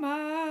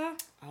drama.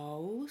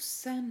 Oh,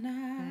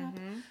 snap.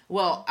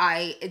 Well,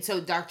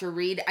 so Dr.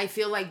 Reed, I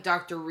feel like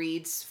Dr.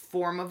 Reed's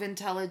form of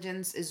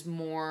intelligence is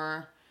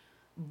more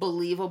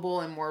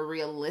believable and more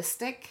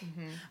realistic.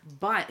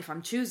 But if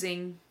I'm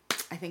choosing,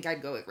 I think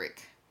I'd go with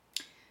Rick.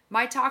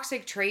 My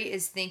toxic trait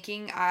is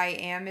thinking I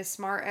am as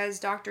smart as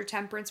Dr.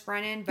 Temperance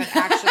Brennan, but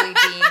actually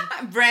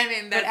being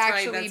Brennan, but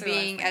actually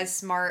being as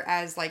smart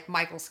as like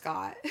Michael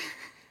Scott.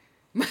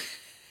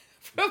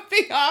 From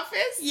The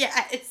Office?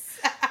 Yes.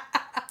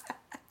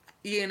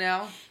 You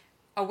know?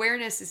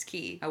 Awareness is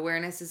key.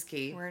 Awareness is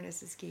key.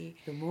 Awareness is key.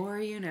 The more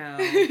you know.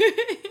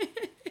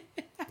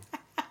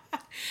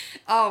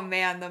 Oh,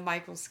 man, the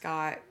Michael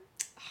Scott.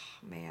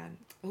 Oh, man.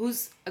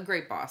 Who's a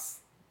great boss.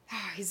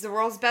 He's the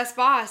world's best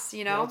boss,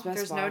 you know?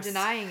 There's no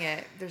denying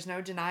it. There's no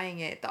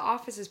denying it. The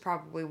Office is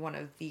probably one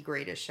of the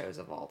greatest shows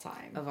of all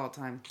time. Of all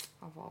time.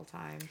 Of all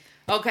time.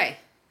 Okay.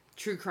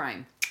 True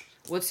crime.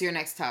 What's your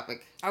next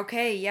topic?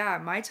 Okay, yeah.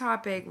 My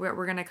topic, what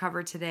we're going to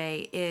cover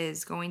today,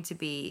 is going to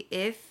be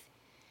if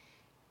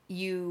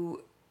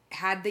you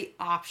had the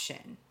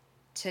option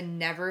to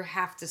never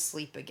have to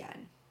sleep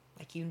again.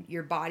 Like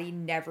your body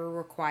never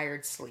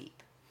required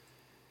sleep.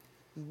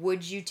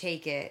 Would you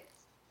take it?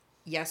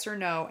 Yes or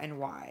no, and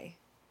why?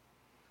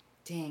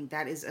 Dang,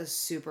 that is a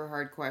super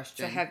hard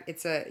question.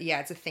 It's a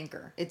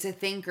thinker. It's a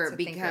thinker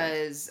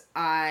because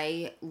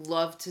I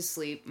love to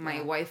sleep.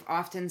 My wife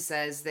often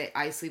says that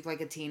I sleep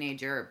like a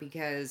teenager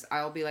because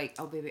I'll be like,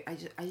 "Oh baby, I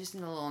just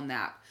need a little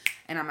nap,"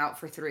 and I'm out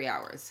for 3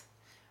 hours,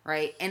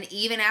 right? And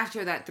even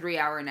after that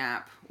 3-hour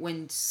nap,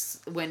 when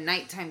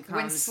nighttime comes,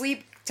 when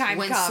sleep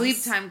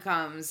time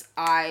comes,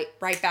 I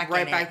right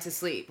back to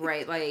sleep,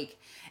 right? Like,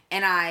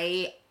 and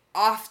I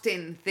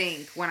often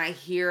think when I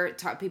hear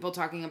people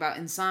talking about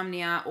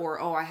insomnia or,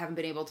 oh, I haven't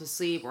been able to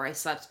sleep or I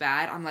slept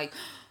bad, I'm like,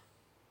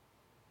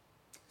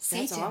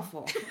 that's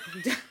awful.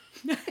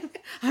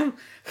 I'm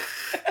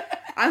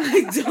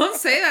like, don't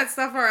say that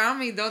stuff around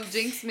me. Don't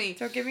jinx me.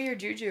 Don't give me your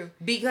juju.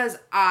 Because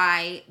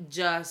I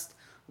just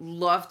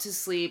love to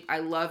sleep. I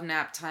love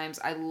nap times.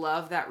 I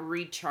love that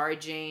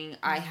recharging.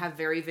 I have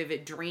very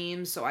vivid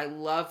dreams, so I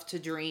love to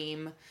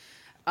dream.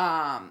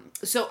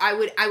 So I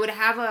would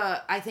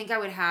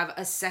have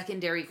a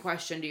secondary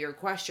question to your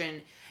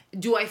question.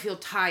 Do I feel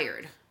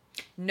tired?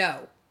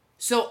 No.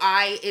 So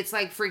it's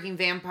like freaking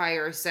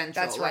Vampire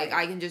Central. That's right. Like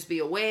I can just be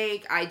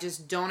awake. I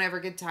just don't ever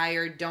get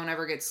tired. Don't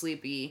ever get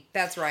sleepy.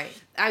 That's right.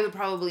 I would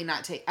probably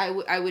not take, I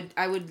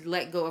would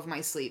let go of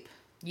my sleep.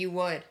 You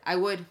would. I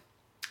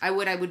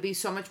would be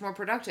so much more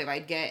productive.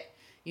 I'd get,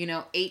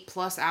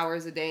 8+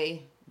 hours a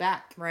day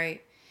back.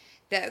 Right.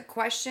 The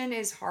question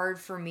is hard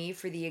for me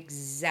for the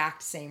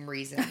exact same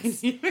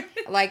reasons.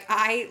 Like,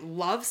 I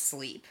love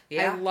sleep.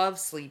 Yeah. I love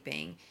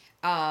sleeping.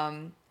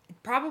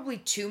 Probably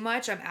too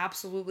much. I'm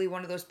absolutely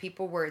one of those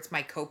people where it's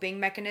my coping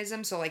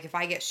mechanism. So, like, if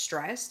I get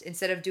stressed,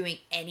 instead of doing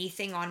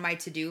anything on my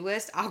to-do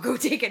list, I'll go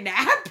take a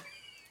nap.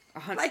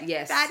 Like,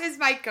 yes. That is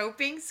my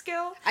coping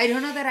skill. I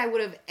don't know that I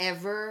would have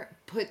ever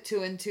put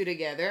 2 and 2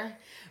 together.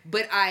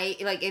 But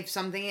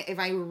if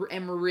I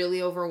am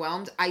really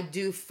overwhelmed, I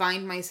do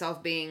find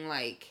myself being,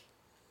 like,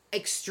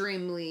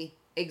 extremely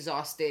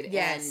exhausted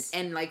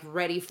and like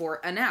ready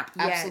for a nap.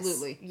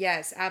 Absolutely.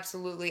 Yes,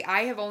 absolutely.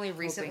 I have only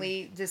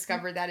recently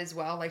discovered that as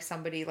well. Like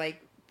somebody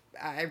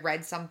I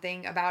read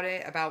something about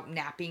it, about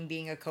napping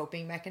being a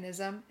coping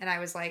mechanism. And I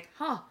was like,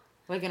 huh.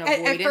 Like an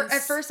avoidance?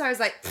 At first I was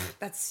like,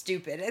 that's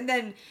stupid. And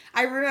then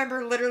I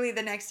remember literally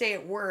the next day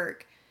at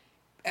work,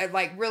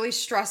 like really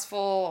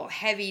stressful,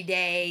 heavy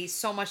day,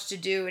 so much to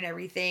do and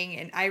everything.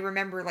 And I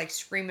remember like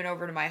screaming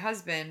over to my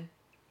husband,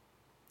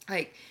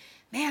 like,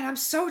 man, I'm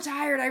so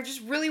tired. I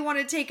just really want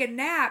to take a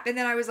nap. And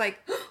then I was like,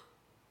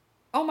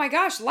 oh my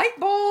gosh, light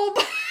bulb.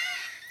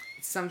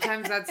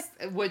 Sometimes that's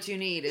what you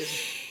need is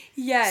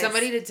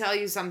somebody to tell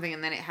you something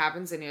and then it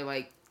happens and you're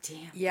like,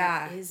 damn,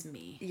 that is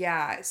me.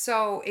 Yeah.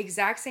 So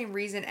exact same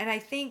reason. And I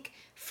think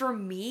for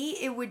me,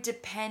 it would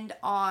depend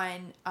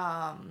on,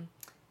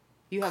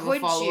 you have a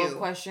follow-up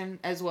question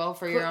as well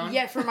for your own?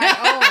 Yeah, for my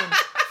own.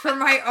 For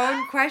my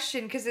own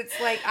question. Because it's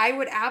like, I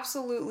would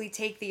absolutely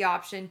take the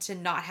option to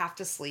not have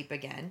to sleep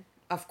again.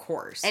 Of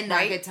course. And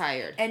not get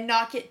tired. And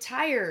not get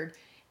tired.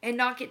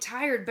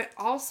 But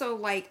also,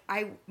 like,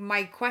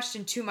 my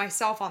question to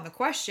myself on the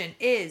question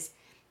is,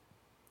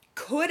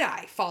 could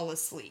I fall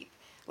asleep?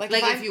 Like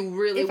if you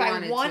really wanted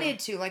to. If I wanted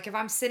to. Like, if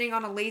I'm sitting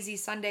on a lazy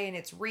Sunday and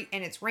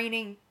it's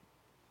raining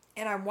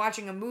and I'm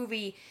watching a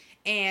movie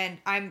and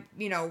I'm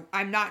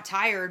not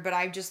tired, but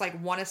I just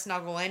like want to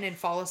snuggle in and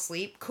fall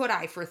asleep, could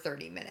I for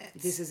 30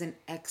 minutes? This is an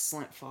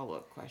excellent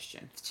follow-up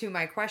question. To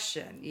my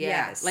question. Yeah.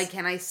 Yes. Like,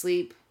 can I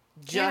sleep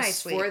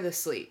just for the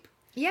sleep?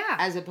 Yeah.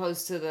 As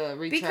opposed to the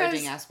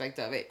recharging aspect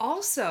of it.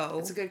 Also,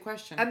 it's a good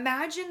question.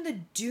 Imagine the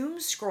doom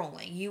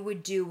scrolling you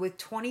would do with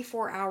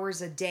 24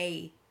 hours a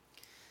day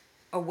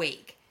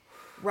awake.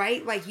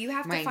 Right? Like you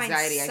have to find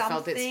something. I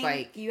felt it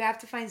spike. You have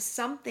to find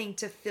something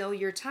to fill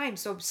your time.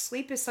 So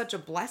sleep is such a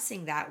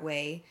blessing that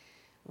way,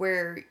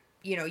 where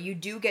you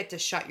do get to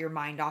shut your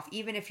mind off.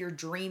 Even if you're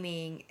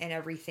dreaming and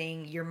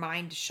everything, your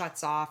mind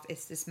shuts off.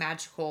 It's this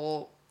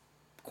magical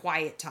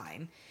quiet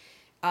time.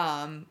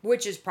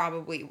 Which is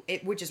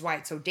why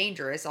it's so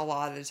dangerous a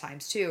lot of the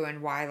times too,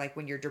 and why like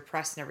when you're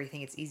depressed and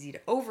everything, it's easy to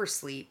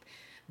oversleep.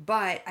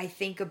 But I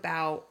think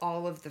about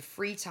all of the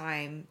free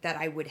time that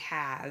I would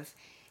have,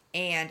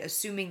 and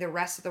assuming the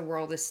rest of the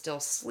world is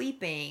still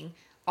sleeping,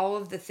 all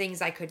of the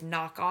things I could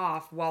knock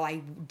off while I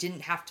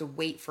didn't have to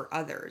wait for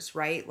others,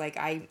 right? Like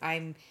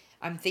I'm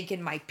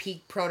thinking my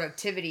peak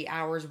productivity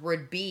hours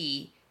would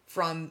be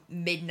from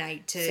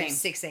midnight to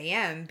 6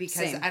 a.m.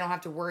 because I don't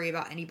have to worry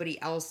about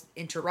anybody else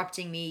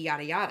interrupting me,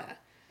 yada yada.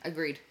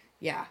 Agreed.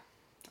 Yeah.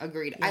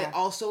 Agreed. Yeah. I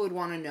also would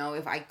want to know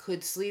if I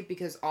could sleep,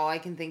 because all I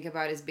can think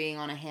about is being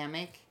on a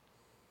hammock.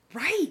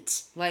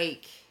 Right.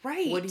 Like,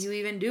 right. What do you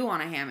even do on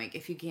a hammock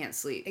if you can't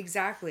sleep?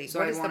 Exactly. So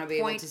I want to be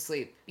able to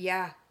sleep.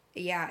 Yeah.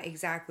 Yeah,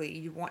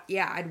 exactly.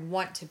 I'd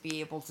want to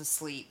be able to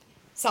sleep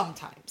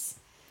sometimes.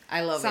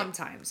 I love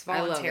sometimes,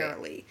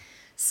 voluntarily.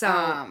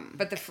 So,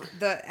 but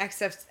the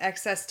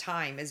excess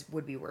time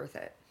would be worth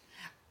it.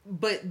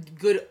 But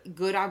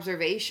good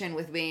observation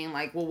with being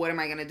like, well, what am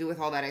I going to do with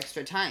all that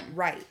extra time?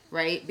 Right.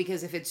 Right?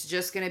 Because if it's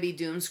just going to be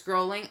doom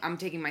scrolling, I'm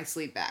taking my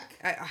sleep back.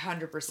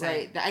 100%.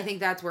 Right. I think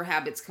that's where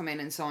habits come in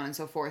and so on and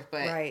so forth.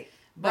 But right.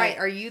 Right.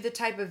 Are you the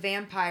type of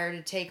vampire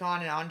to take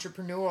on an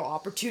entrepreneurial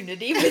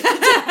opportunity?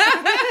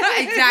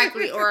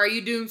 Exactly. Or are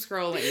you doom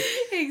scrolling?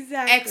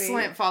 Exactly.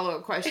 Excellent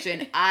follow-up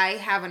question. I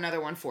have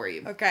another one for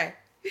you. Okay.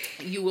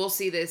 You will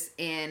see this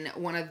in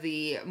one of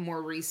the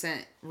more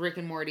recent Rick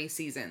and Morty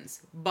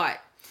seasons. But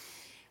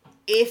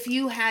if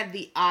you had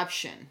the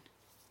option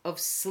of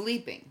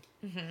sleeping,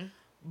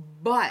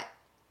 but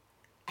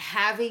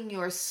having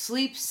your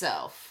sleep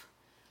self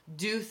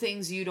do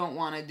things you don't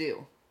want to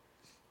do.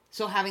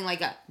 So having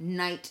like a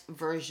night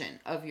version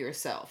of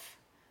yourself,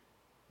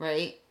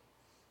 right?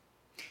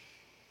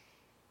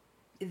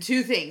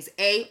 Two things.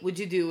 A, would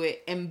you do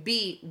it? And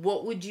B,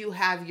 what would you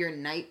have your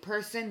night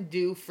person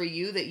do for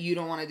you that you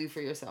don't want to do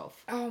for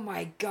yourself? Oh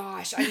my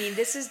gosh. I mean,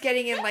 this is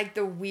getting in like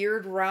the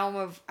weird realm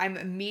of, I'm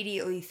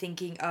immediately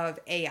thinking of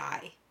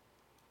AI.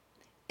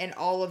 And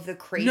all of the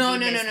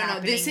craziness No.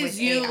 This is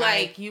you AI.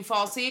 Like, you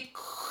fall asleep,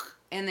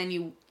 and then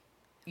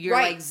your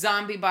right. Like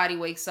zombie body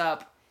wakes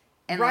up.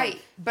 And right.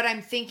 Like, but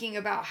I'm thinking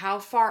about how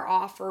far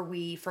off are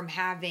we from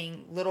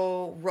having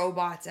little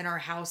robots in our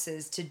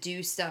houses to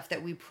do stuff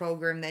that we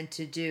program them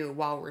to do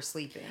while we're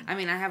sleeping. I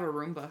mean, I have a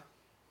Roomba.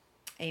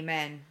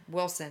 Amen.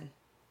 Wilson.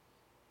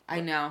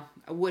 I know.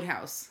 A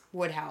Woodhouse.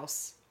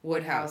 Woodhouse.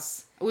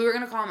 We were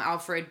going to call him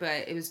Alfred,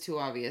 but it was too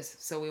obvious.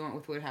 So we went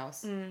with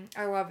Woodhouse.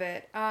 I love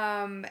it.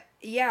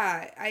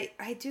 Yeah,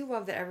 I do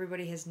love that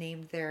everybody has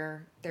named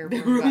their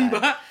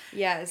Roomba.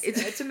 Yes.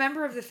 It's a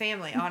member of the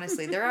family,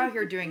 honestly. They're out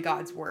here doing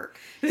God's work.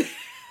 But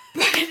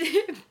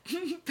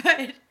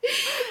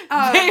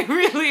they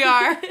really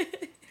are.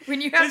 When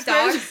you have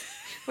dogs,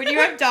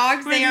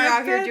 they are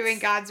out here doing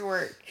God's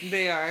work.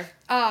 They are.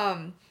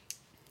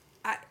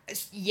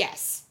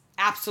 Yes,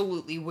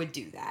 absolutely would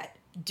do that.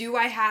 Do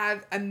I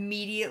have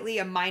immediately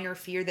a minor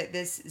fear that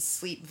this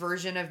sleep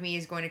version of me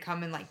is going to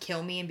come and like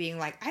kill me and being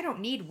like, I don't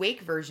need wake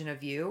version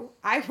of you.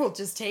 I will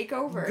just take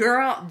over.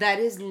 Girl, that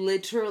is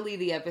literally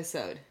the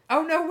episode.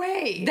 Oh, no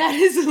way. That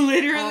is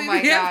literally oh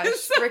my gosh.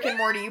 Episode. Rick and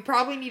Morty, you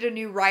probably need a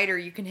new writer.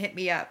 You can hit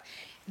me up.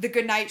 The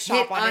Goodnight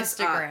Shop on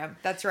Instagram. Up.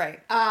 That's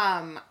right.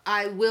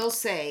 I will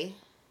say,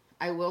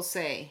 I would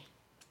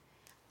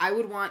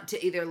want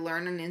to either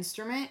learn an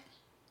instrument,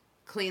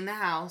 clean the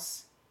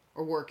house,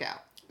 or work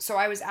out. So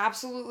I was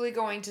absolutely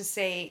going to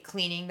say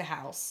cleaning the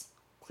house.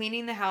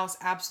 Cleaning the house,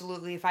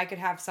 absolutely. If I could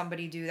have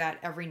somebody do that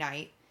every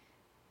night,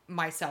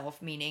 myself,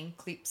 meaning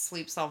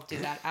sleep self do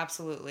that,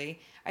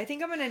 absolutely. I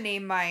think I'm going to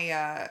name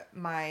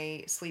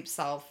my sleep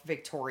self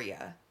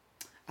Victoria.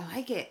 I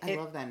like it. I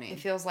love that name.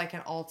 It feels like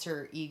an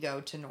alter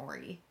ego to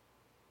Nori.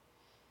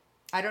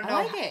 I don't know.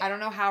 I like it. I don't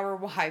know how or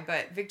why,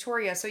 but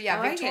Victoria. So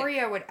yeah,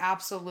 Victoria would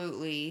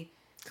absolutely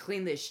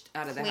clean this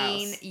out of the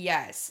house.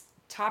 Yes.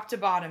 Top to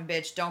bottom,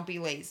 bitch. Don't be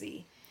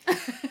lazy.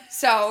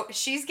 So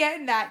she's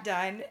getting that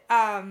done.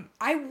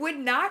 I would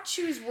not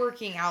choose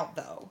working out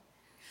though.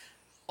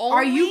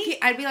 Are you?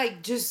 I'd be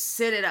like, just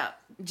sit it up.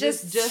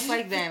 Just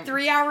like them.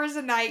 3 hours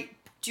a night,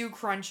 do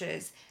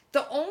crunches.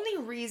 The only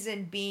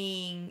reason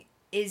being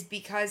is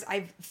because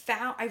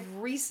I've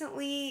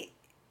recently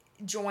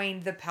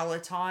joined the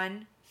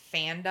Peloton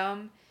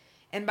fandom.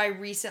 And by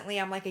recently,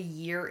 I'm like a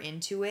year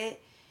into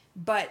it.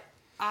 But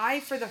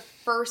I, for the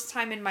first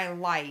time in my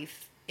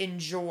life,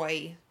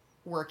 enjoy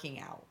working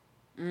out.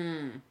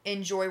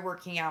 Enjoy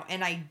working out.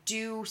 And I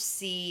do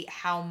see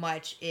how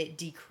much it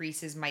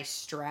decreases my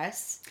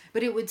stress.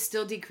 But it would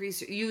still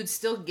decrease. You would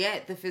still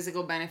get the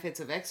physical benefits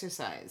of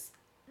exercise.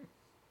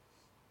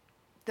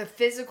 The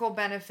physical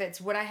benefits.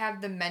 Would I have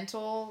the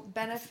mental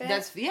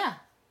benefits? Yeah.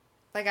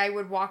 Like, I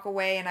would walk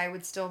away and I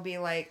would still be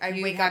like,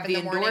 I'd wake have up in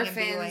the morning and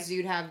be endorphins, like,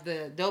 you'd have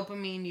the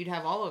dopamine, you'd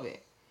have all of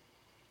it.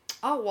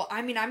 oh, well,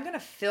 I mean, I'm going to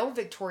fill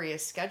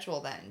Victoria's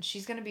schedule then.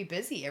 She's going to be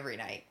busy every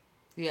night.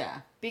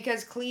 Yeah.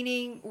 Because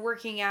cleaning,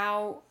 working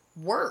out,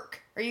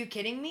 work. Are you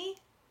kidding me?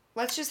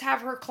 Let's just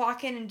have her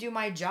clock in and do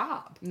my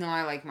job. No,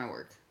 I like my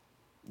work.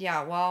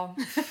 Yeah, well,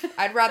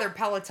 I'd rather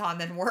Peloton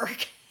than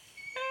work.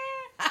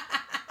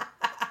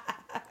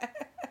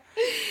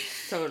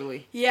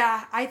 Totally.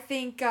 Yeah, I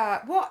think,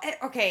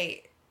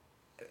 okay,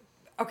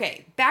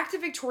 back to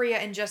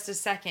Victoria in just a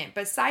second.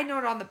 But side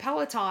note on the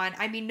Peloton,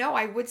 I mean, no,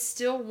 I would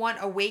still want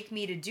Awake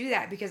Me to do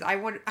that because I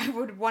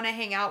would want to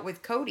hang out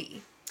with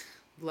Cody.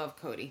 Love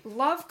Cody.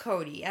 Love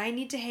Cody, and I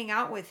need to hang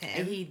out with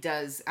him. He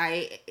does.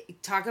 I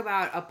talk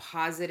about a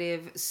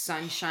positive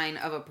sunshine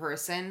of a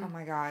person. Oh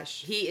my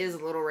gosh. He is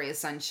a little ray of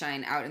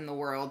sunshine out in the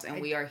world,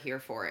 and we are here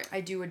for it.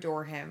 I do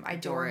adore him. I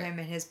adore him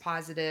and his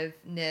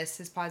positiveness,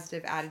 his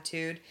positive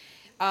attitude.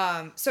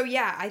 So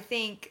yeah, I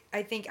think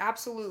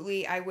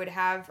absolutely I would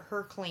have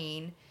her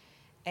clean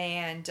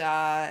and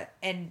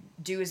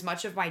do as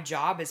much of my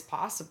job as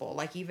possible.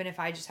 Like, even if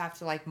I just have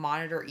to like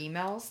monitor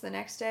emails the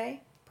next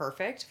day,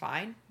 perfect,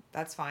 fine.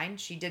 That's fine.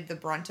 She did the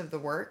brunt of the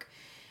work.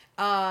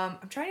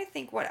 I'm trying to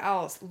think what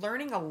else.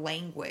 Learning a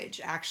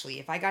language, actually,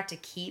 if I got to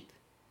keep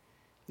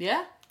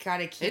the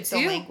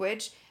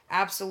language,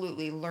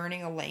 absolutely.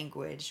 Learning a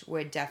language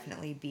would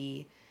definitely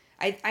be,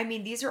 I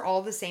mean, these are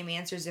all the same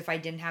answers. If I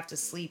didn't have to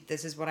sleep,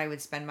 this is what I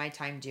would spend my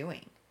time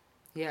doing.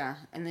 Yeah.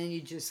 And then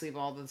you just sleep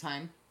all the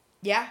time.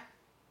 Yeah.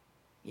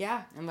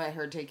 Yeah. And let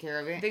her take care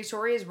of it.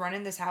 Victoria's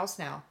running this house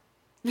now.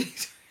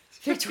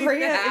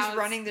 Victoria is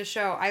running the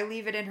show. I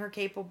leave it in her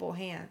capable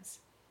hands.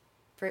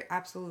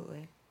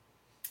 Absolutely.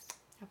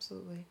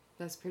 Absolutely.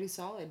 That's pretty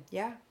solid.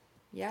 Yeah.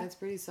 Yeah. That's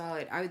pretty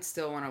solid. I would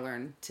still want to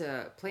learn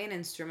to play an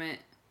instrument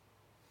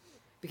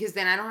because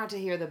then I don't have to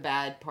hear the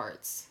bad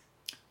parts.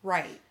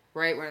 Right.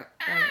 Right?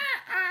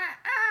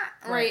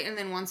 Right. And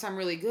then once I'm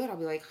really good, I'll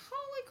be like,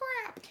 holy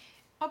crap.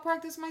 I'll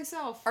practice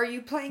myself. Are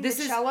you playing the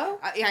cello?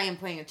 Yeah, I am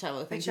playing a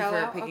cello. Thank you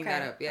for picking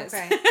that up. Yes.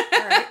 Okay.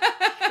 All right.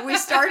 We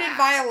started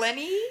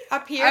violin-y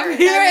up here. And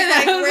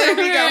I was like, where are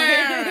we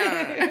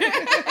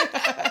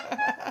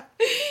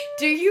going?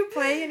 Do you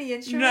play any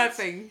instruments?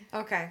 Nothing.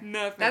 Okay.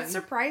 Nothing. That's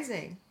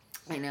surprising.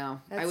 I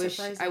know.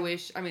 Surprising. I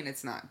wish, I mean,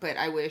 it's not, but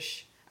I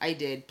wish I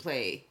did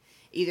play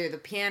either the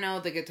piano,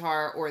 the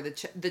guitar, or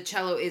the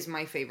cello is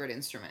my favorite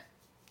instrument.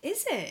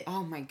 Is it?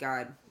 Oh my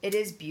God. It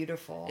is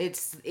beautiful.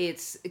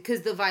 It's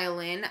because the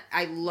violin,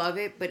 I love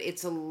it, but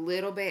it's a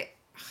little bit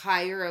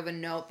higher of a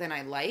note than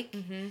I like.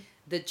 Mm-hmm.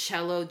 The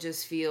cello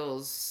just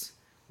feels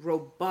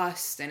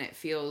robust and it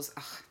feels,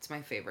 it's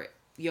my favorite.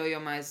 Yo-Yo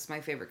Ma is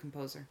my favorite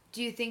composer.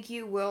 Do you think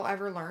you will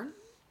ever learn?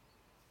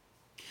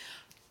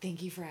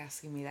 Thank you for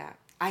asking me that.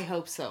 I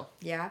hope so.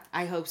 Yeah?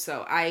 I hope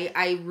so.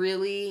 I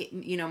really,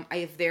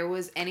 if there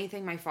was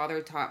anything my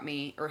father taught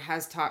me or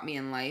has taught me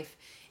in life,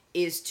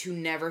 is to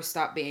never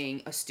stop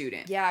being a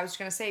student. Yeah, I was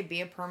going to say,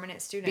 be a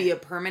permanent student. Be a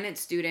permanent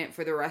student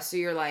for the rest of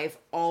your life.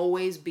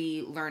 Always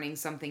be learning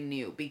something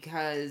new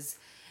because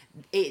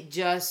it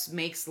just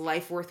makes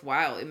life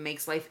worthwhile. It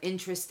makes life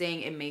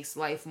interesting. It makes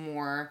life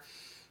more,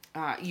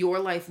 your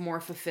life more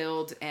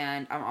fulfilled,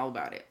 and I'm all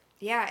about it.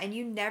 Yeah, and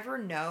you never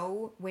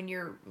know when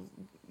you're,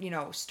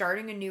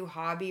 starting a new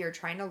hobby or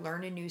trying to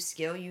learn a new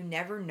skill, you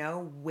never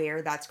know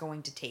where that's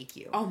going to take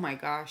you. Oh my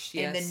gosh,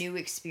 yes. And the new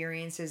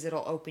experiences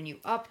it'll open you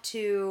up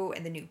to,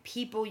 and the new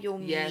people you'll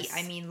meet. Yes.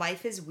 I mean,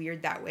 life is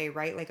weird that way,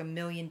 right? Like a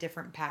million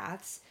different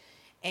paths.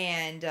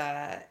 And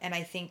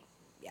I think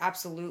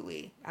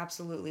absolutely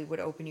would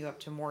open you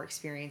up to more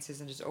experiences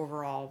and just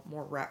overall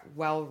more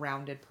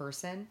well-rounded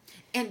person.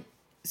 And,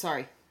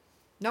 sorry.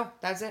 No,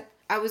 that's it.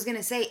 I was going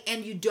to say,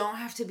 and you don't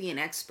have to be an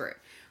expert,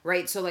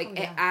 right? So like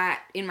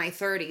in my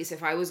 30s,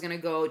 if I was going to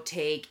go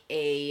take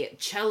a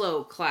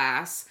cello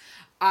class,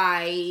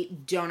 I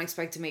don't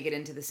expect to make it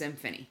into the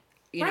symphony.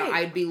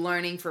 I'd be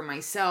learning for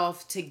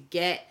myself to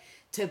get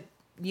to,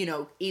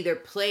 either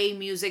play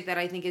music that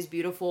I think is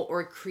beautiful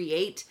or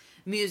create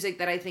music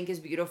that I think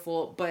is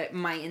beautiful. But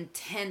my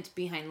intent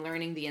behind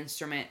learning the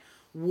instrument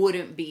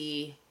wouldn't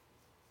be,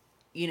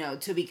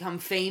 to become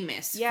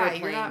famous. Yeah, for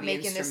playing you're not the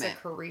making instrument. this a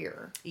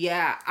career.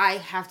 Yeah, I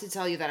have to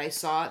tell you that I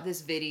saw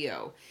this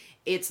video.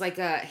 It's like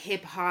a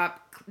hip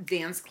hop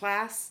dance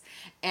class,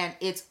 and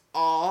it's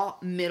all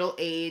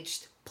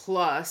middle-aged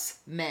plus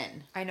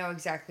men. I know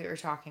exactly what you're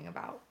talking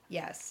about.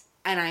 Yes.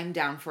 And I'm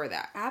down for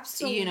that.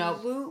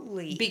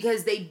 Absolutely.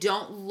 Because they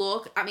don't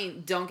look,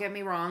 don't get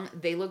me wrong,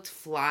 they looked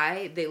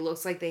fly. They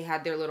looked like they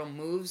had their little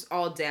moves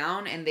all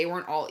down, and they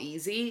weren't all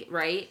easy,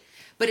 right?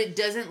 But it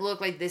doesn't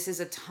look like this is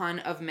a ton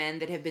of men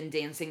that have been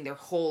dancing their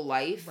whole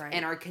life Right.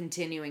 and are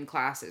continuing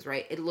classes,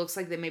 right? It looks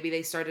like that maybe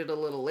they started a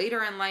little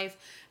later in life,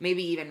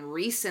 maybe even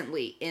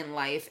recently in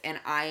life, and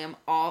I am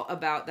all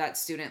about that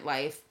student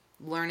life,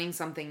 learning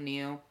something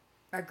new.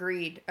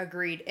 Agreed.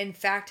 In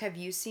fact, have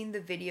you seen the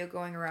video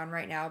going around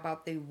right now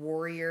about the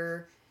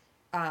Warrior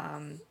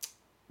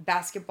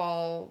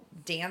basketball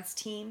dance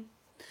team?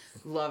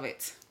 Love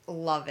it.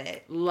 Love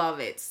it. Love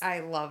it. I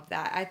love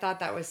that. I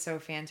thought that was so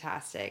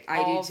fantastic.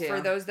 I do too. For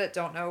those that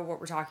don't know what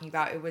we're talking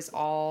about, it was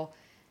all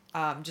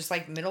just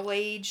like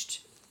middle-aged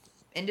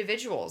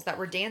individuals that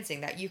were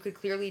dancing that you could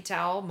clearly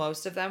tell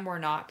most of them were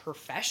not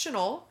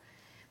professional,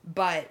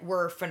 but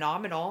were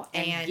phenomenal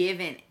and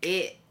giving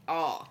it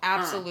all.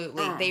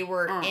 Absolutely. They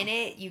were in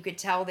it. You could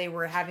tell they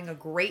were having a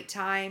great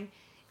time.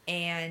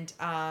 And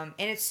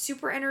it's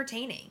super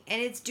entertaining, and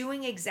it's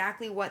doing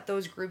exactly what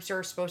those groups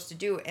are supposed to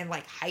do, and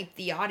like hype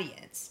the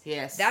audience.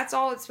 Yes, that's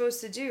all it's supposed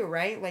to do,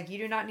 right? Like, you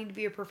do not need to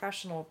be a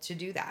professional to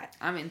do that.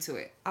 I'm into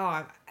it. Oh,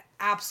 I'm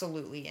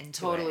absolutely into it.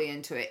 Totally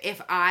into it.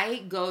 If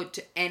I go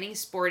to any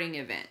sporting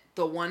event,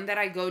 the one that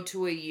I go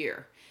to a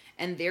year,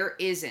 and there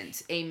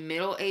isn't a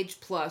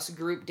middle-aged plus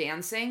group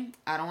dancing,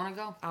 I don't want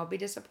to go. I'll be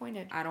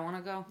disappointed. I don't want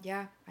to go.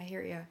 Yeah, I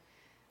hear you.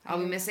 I'll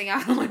be missing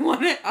out on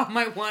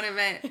my one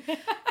event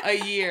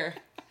a year.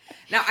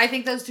 Now, I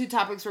think those two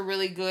topics were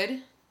really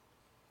good.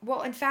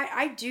 Well, in fact,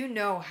 I do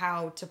know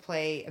how to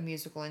play a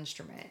musical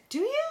instrument. Do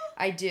you?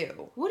 I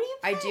do. What do you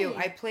play? I do.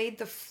 I played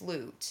the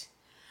flute.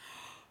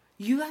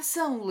 You got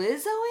some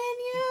Lizzo in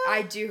you?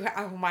 I do.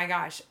 Oh my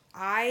gosh.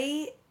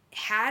 Had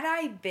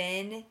I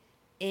been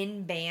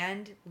in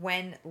band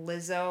when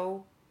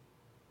Lizzo,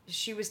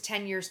 she was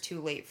 10 years too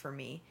late for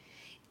me.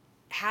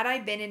 Had I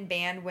been in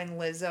band when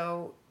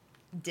Lizzo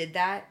did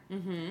that,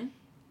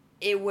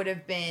 it would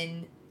have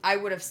been, I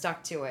would have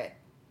stuck to it.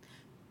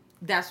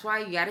 That's why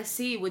you gotta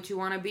see what you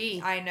want to be.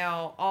 I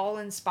know. All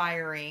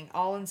inspiring.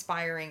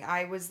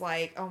 I was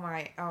like,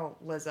 oh,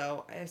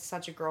 Lizzo, it's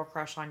such a girl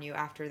crush on you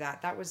after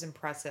that. That was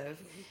impressive.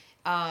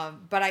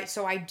 But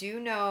I do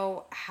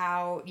know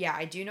how,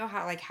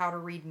 how to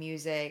read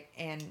music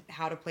and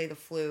how to play the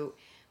flute.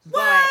 But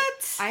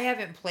What? I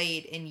haven't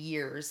played in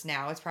years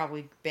now. It's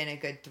probably been a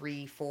good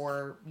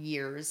 3-4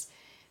 years.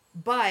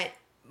 But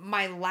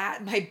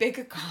my big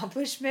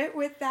accomplishment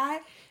with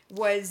that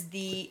was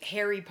the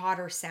Harry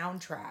Potter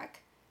soundtrack.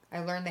 I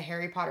learned the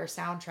Harry Potter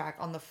soundtrack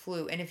on the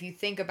flute. And if you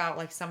think about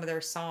like some of their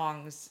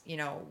songs, you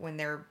know, when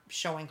they're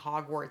showing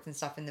Hogwarts and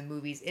stuff in the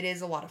movies, it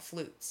is a lot of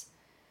flutes.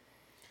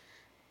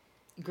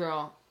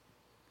 Girl,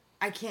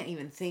 I can't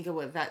even think of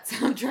what that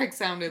soundtrack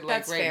sounded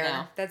like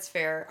now. That's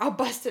fair. I'll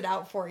bust it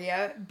out for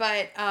you.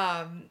 But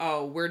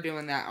oh, we're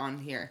doing that on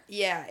here.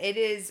 Yeah, it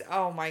is.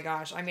 Oh my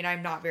gosh. I mean,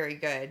 I'm not very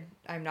good,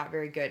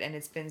 and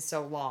it's been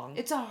so long.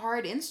 It's a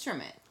hard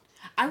instrument.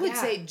 I would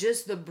say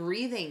just the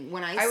breathing.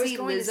 When I see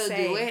Lizzo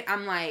do it,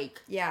 I'm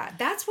like... Yeah,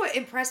 that's what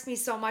impressed me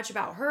so much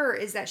about her,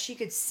 is that she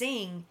could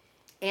sing...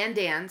 And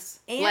dance.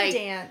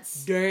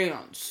 Dance.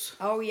 Dance.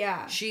 Oh,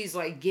 yeah. She's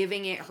like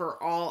giving it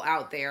her all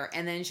out there.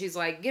 And then she's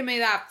like, give me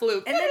that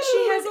flute. And then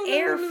she has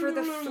air for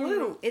the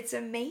flute. It's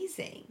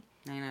amazing.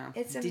 I know.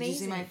 It's amazing. Did you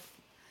see my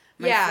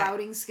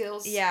flouting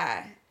skills?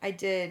 Yeah, I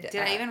did.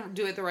 Did I even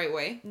do it the right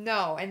way?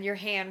 No, and your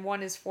hand,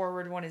 one is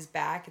forward, one is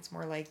back. It's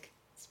more like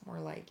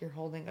you're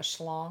holding a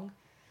schlong.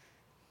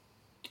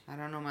 I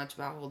don't know much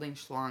about holding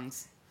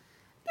schlongs.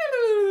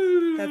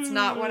 That's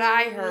not what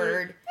I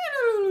heard.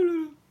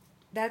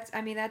 That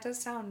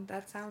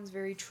sounds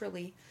very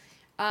trilly.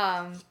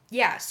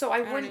 Yeah, so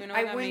I wouldn't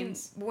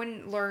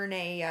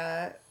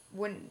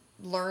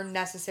learn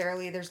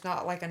necessarily. There's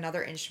not like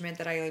another instrument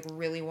that I like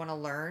really want to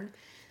learn.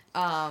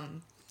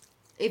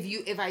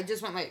 If I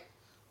just went like,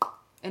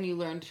 and you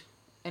learned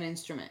an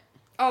instrument.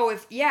 Oh,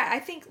 I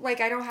think like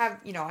I don't have,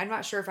 I'm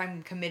not sure if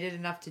I'm committed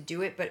enough to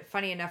do it, but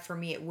funny enough for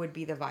me, it would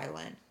be the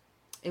violin.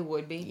 It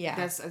would be? Yeah.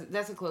 That's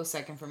a close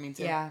second for me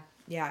too.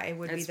 Yeah, it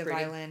would be the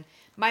violin.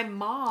 My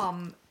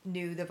mom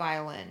knew the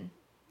violin.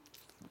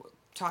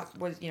 Got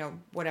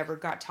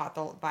taught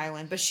the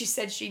violin, but she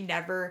said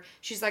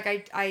she's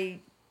like, I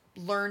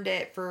learned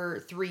it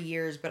for 3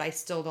 years, but I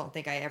still don't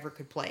think I ever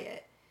could play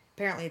it.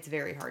 Apparently it's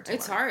very hard to learn.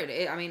 It's hard.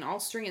 All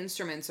string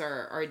instruments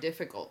are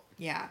difficult.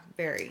 Yeah,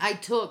 very. I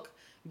took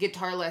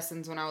guitar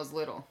lessons when I was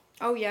little.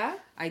 Oh, yeah?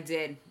 I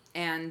did.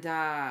 And,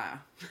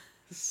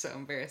 so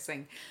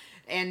embarrassing.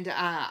 And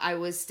I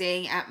was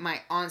staying at my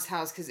aunt's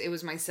house because it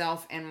was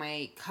myself and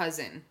my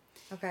cousin.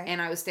 Okay.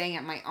 And I was staying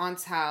at my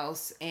aunt's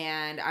house,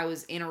 and I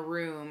was in a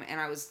room, and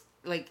I was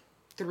like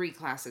 3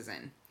 classes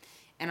in.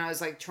 And I was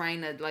like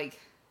trying to like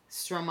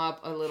strum up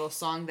a little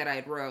song that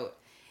I'd wrote.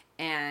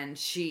 And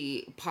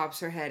she pops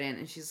her head in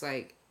and she's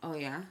like, oh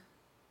yeah?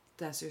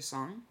 That's your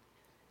song?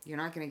 You're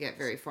not going to get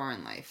very far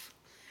in life.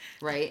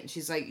 Right? And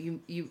she's like,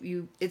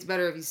 you it's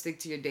better if you stick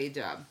to your day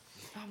job.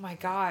 Oh my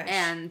gosh.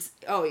 And,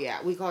 oh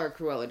yeah, we call her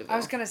Cruella de Vil. I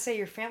was going to say,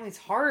 your family's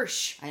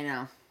harsh. I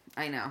know.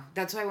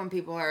 That's why when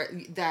people are,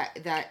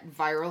 that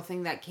viral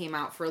thing that came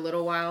out for a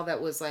little while that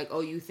was like,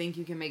 oh, you think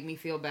you can make me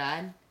feel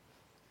bad?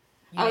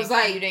 I was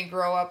like, you didn't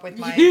grow up with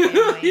my you,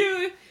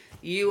 family.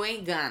 you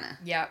ain't gonna.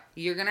 Yep.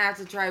 You're gonna have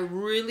to try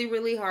really,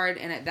 really hard,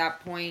 and at that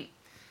point,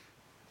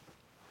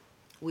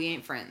 we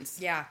ain't friends.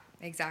 Yeah,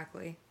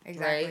 exactly.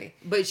 Right?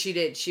 But she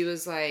did. She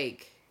was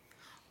like,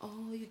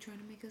 oh, you trying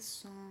to make a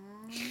song?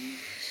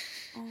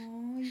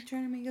 Oh, you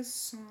trying to make a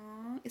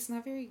song? It's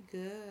not very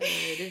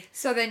good.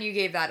 So then you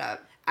gave that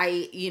up.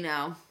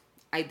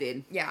 I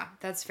did. Yeah,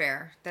 that's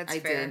fair. That's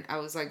fair. I did. I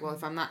was like, well,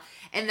 if I'm not...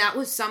 And that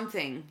was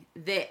something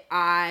that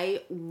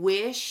I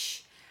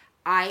wish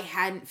I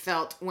hadn't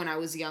felt when I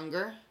was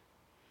younger,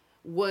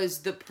 was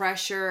the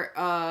pressure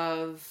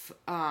of...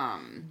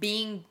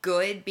 being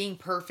good, being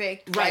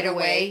perfect right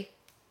away.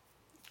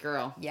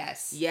 Girl.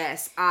 Yes.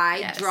 Yes.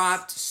 I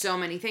dropped so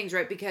many things,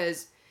 right?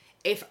 Because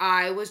if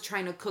I was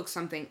trying to cook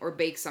something or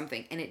bake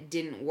something and it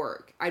didn't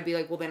work, I'd be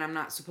like, well, then I'm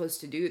not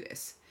supposed to do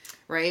this.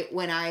 Right?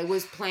 When I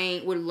was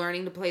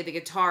learning to play the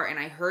guitar and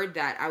I heard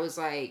that, I was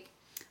like,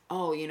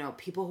 oh,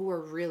 people who are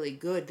really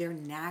good, they're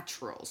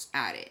naturals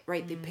at it,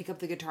 right? Mm-hmm. They pick up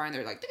the guitar and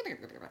they're like,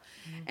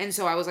 mm-hmm. And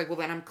so I was like, well,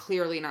 then I'm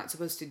clearly not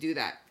supposed to do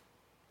that.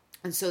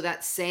 And so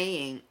that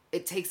saying,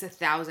 it takes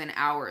 1,000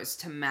 hours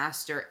to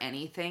master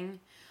anything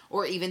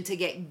or even to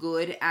get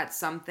good at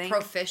something.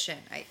 Proficient.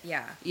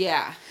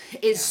 Yeah.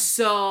 Is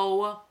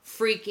so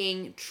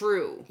freaking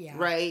true. Yeah.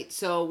 Right?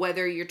 So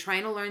whether you're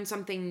trying to learn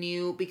something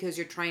new because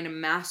you're trying to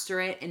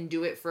master it and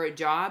do it for a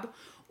job,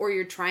 or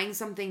you're trying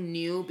something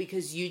new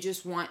because you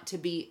just want to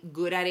be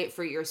good at it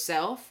for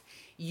yourself,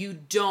 you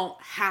don't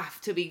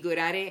have to be good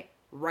at it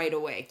right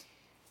away.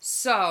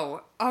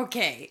 So,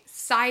 okay,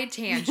 side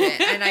tangent,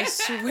 and I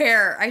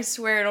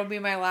swear it'll be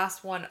my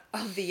last one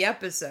of the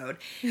episode.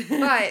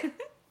 But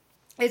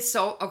it's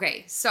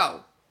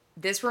so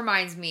this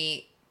reminds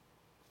me,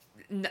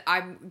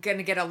 I'm going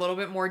to get a little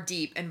bit more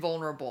deep and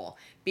vulnerable,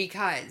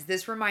 because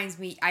this reminds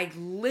me, I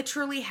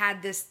literally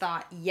had this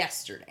thought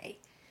yesterday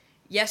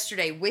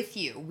with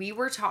you. We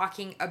were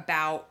talking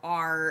about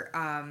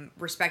our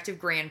respective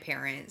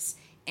grandparents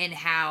and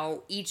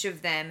how each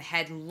of them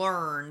had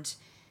learned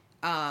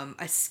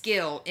a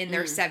skill in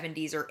their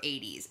 70s or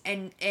 80s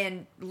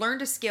and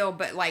learned a skill,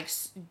 but like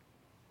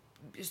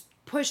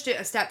pushed it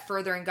a step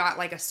further and got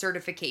like a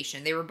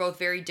certification. They were both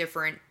very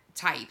different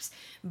types,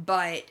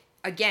 but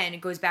again, it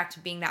goes back to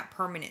being that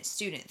permanent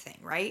student thing,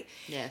 right?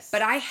 Yes.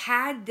 But I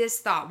had this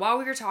thought while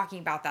we were talking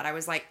about that. I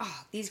was like,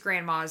 oh, these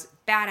grandmas,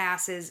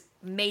 badasses,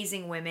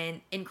 amazing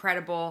women,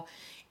 incredible.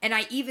 And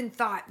I even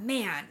thought,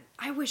 man,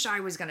 I wish I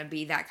was going to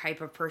be that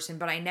type of person,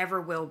 but I never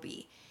will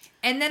be.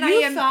 And then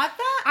you thought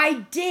that?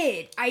 I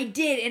did,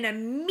 and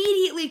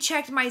immediately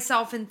checked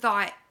myself and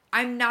thought,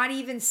 I'm not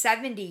even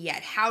 70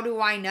 yet. How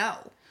do I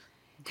know?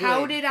 Good.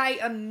 How did I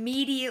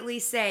immediately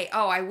say,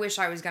 oh, I wish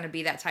I was going to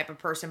be that type of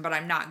person, but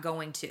I'm not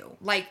going to?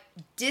 Like,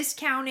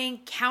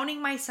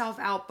 counting myself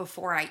out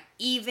before I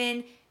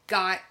even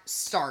got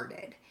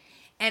started.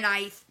 And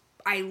I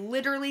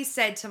literally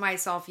said to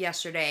myself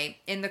yesterday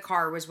in the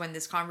car, was when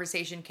this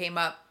conversation came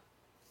up,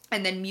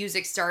 and then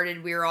music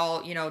started. We were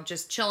all,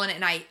 just chilling.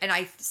 And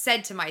I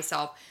said to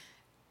myself,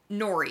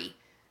 Nori,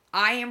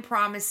 I am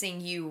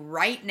promising you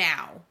right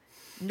now,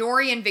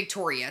 Nori and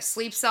Victoria,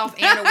 sleep self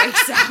and awake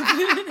self.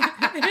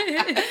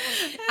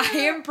 I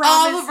am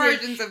promising all the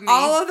versions of me.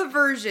 All of the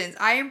versions.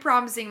 I am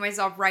promising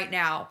myself right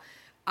now,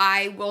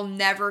 I will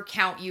never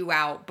count you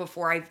out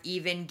before I've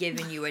even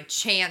given you a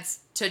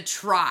chance to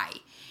try.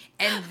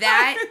 And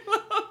that,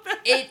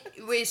 it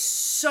was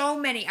so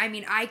many. I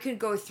mean, I could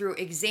go through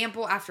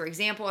example after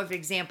example of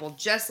example,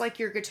 just like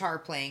your guitar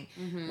playing,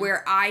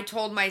 where I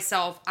told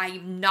myself,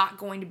 I'm not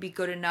going to be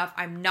good enough.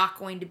 I'm not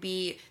going to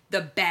be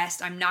the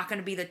best. I'm not going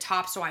to be the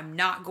top, so I'm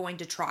not going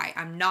to try.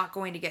 I'm not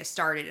going to get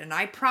started. And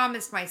I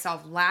promised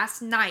myself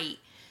last night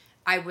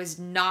I was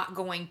not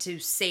going to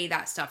say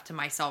that stuff to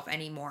myself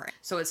anymore.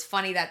 So it's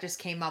funny that just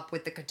came up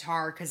with the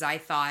guitar, because I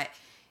thought,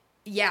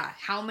 yeah,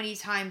 how many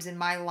times in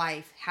my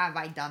life have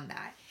I done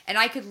that? And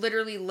I could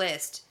literally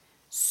list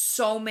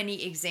so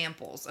many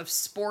examples of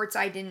sports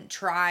I didn't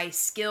try,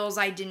 skills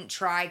I didn't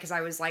try because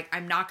I was like,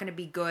 I'm not going to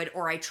be good,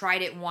 or I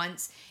tried it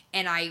once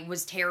and I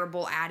was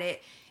terrible at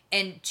it.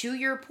 And to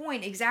your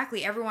point,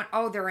 exactly, everyone,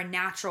 oh, they're a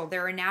natural.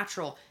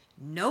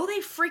 No, they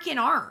freaking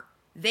aren't.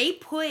 They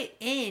put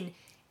in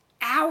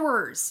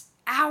hours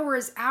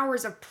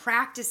of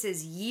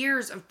practices,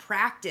 years of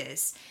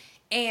practice.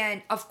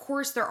 And of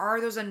course, there are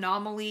those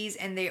anomalies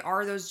and they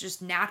are those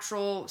just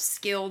natural,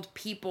 skilled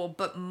people.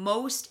 But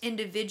most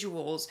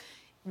individuals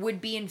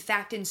would be, in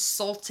fact,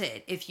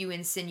 insulted if you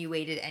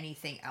insinuated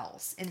anything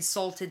else.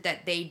 Insulted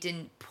that they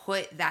didn't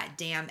put that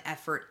damn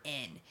effort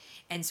in.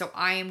 And so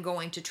I am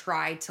going to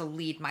try to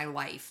lead my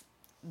life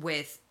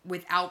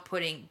without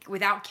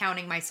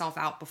counting myself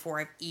out before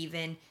I've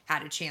even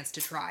had a chance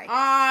to try.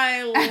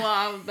 I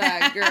love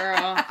that,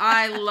 girl.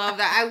 I love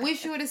that. I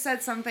wish you would have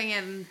said something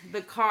in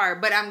the car,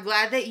 but I'm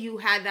glad that you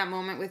had that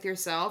moment with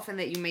yourself and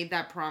that you made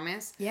that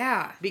promise.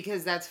 Yeah.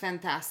 Because that's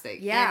fantastic.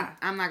 Yeah. And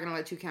I'm not going to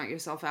let you count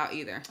yourself out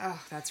either.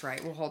 Oh, that's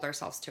right. We'll hold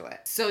ourselves to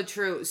it. So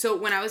true. So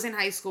when I was in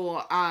high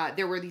school,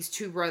 there were these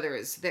two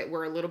brothers that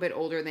were a little bit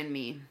older than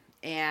me.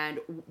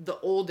 And the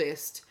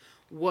oldest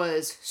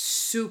was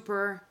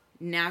super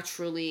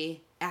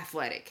naturally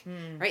athletic,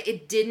 right?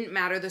 It didn't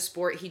matter the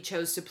sport he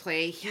chose to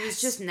play. He was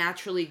just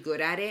naturally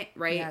good at it,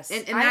 right? Yes.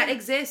 And that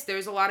exists.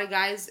 There's a lot of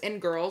guys and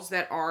girls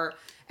that are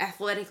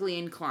athletically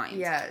inclined.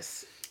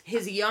 Yes.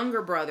 His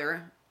younger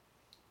brother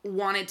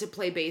wanted to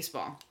play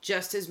baseball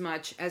just as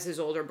much as his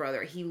older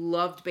brother. He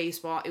loved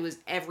baseball. It was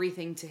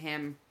everything to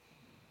him.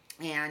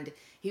 And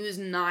he was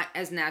not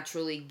as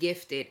naturally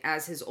gifted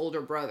as his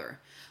older brother.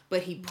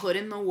 But he put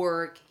in the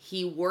work.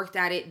 He worked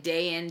at it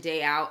day in,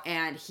 day out.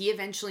 And he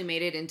eventually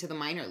made it into the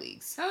minor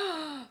leagues.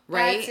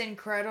 Right? That's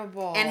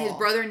incredible. And his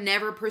brother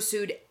never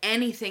pursued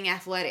anything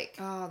athletic.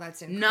 Oh,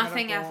 that's incredible.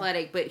 Nothing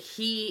athletic. But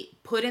he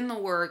put in the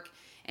work.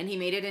 And he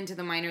made it into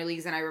the minor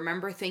leagues. And I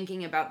remember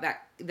thinking about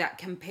that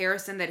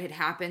comparison that had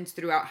happened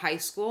throughout high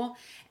school.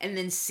 And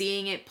then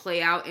seeing it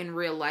play out in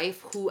real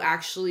life. Who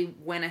actually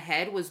went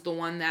ahead was the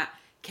one that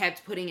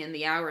kept putting in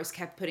the hours,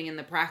 kept putting in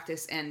the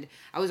practice. And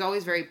I was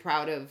always very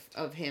proud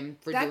of him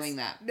for doing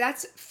that.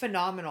 That's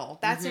phenomenal.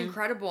 That's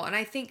incredible. And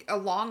I think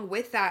along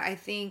with that, I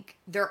think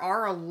there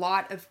are a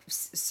lot of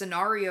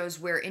scenarios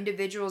where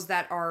individuals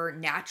that are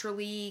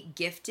naturally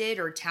gifted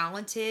or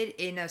talented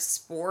in a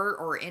sport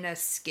or in a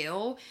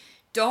skill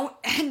don't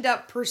end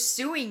up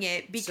pursuing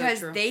it because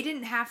they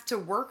didn't have to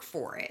work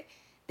for it.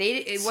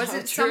 It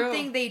wasn't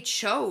something they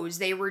chose.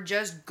 They were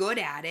just good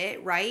at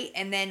it, right?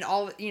 And then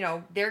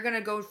they're going to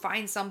go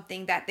find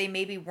something that they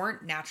maybe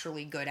weren't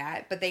naturally good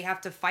at, but they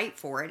have to fight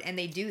for it, and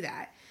they do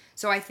that.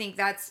 So I think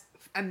that's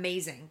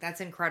amazing.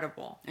 That's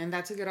incredible. And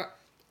that's a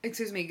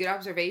good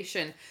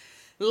observation.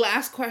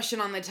 Last question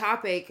on the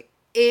topic.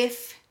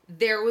 Is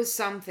there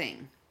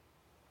something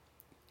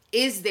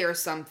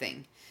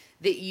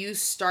that you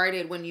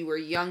started when you were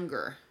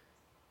younger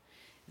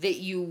that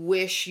you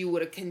wish you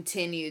would have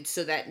continued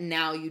so that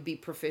now you'd be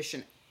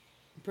proficient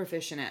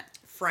at?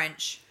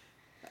 French.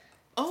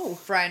 Oh,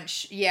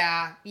 French.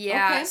 Yeah.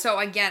 Okay. So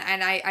again,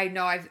 and I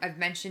know I've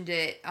mentioned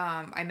it.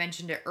 I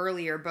mentioned it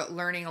earlier, but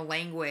learning a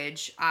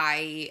language,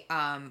 I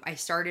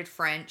started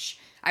French.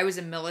 I was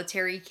a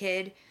military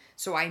kid,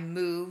 so I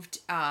moved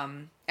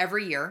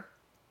every year.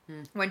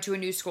 Went to a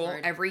new school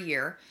every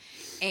year.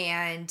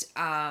 And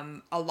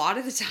a lot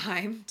of the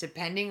time,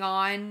 depending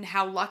on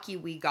how lucky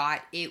we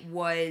got, it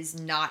was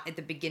not at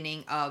the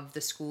beginning of the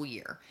school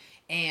year.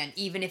 And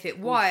even if it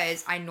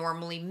was, I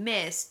normally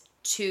missed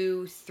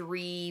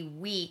 2-3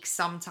 weeks,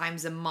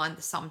 sometimes a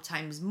month,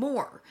 sometimes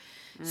more.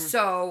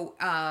 So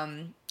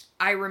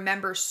I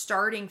remember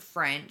starting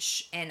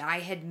French, and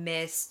I had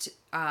missed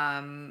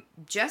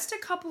just a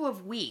couple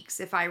of weeks,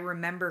 if I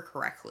remember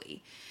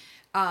correctly.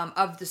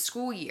 Of the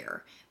school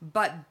year.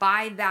 But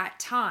by that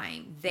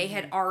time, they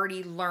had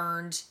already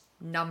learned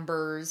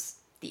numbers,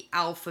 the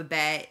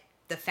alphabet,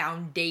 the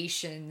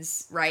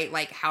foundations, right?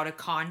 Like how to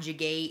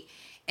conjugate.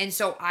 And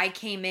so I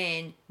came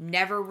in,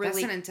 never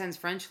really... That's an intense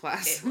French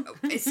class.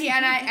 See,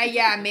 and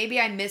I maybe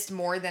I missed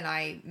more than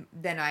I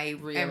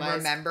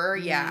remember.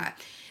 Mm-hmm. Yeah.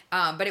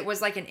 But it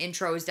was like an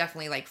intro. It was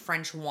definitely like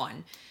French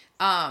 1.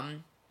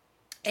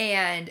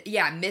 And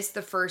yeah, missed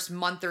the first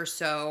month or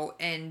so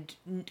and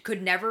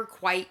could never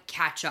quite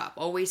catch up.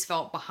 Always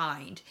felt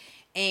behind.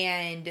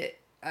 And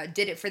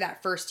did it for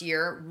that first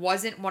year.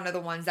 Wasn't one of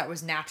the ones that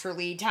was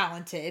naturally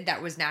talented,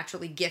 that was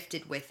naturally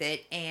gifted with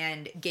it,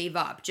 and gave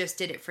up. Just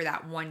did it for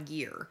that 1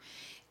 year.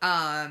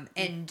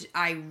 And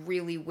I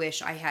really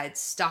wish I had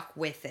stuck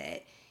with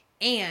it.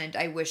 And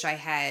I wish I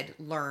had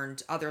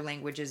learned other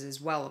languages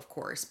as well, of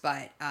course.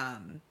 But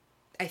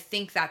I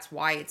think that's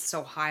why it's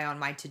so high on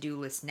my to-do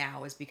list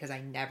now, is because I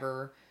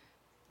never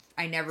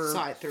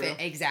saw it through.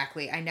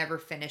 Exactly. I never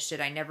finished it.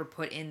 I never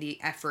put in the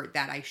effort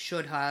that I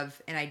should have.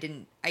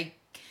 And I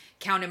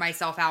counted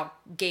myself out,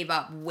 gave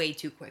up way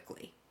too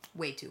quickly.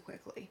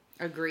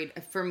 Agreed.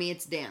 For me,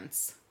 it's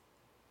dance.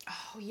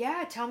 Oh,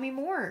 yeah. Tell me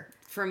more.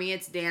 For me,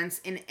 it's dance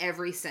in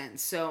every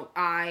sense. So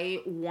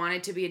I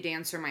wanted to be a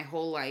dancer my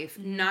whole life.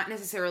 Not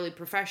necessarily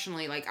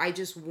professionally. Like, I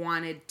just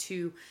wanted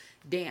to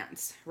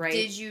dance, right?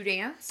 Did you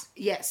dance?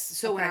 Yes.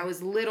 So when I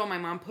was little, my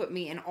mom put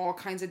me in all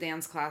kinds of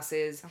dance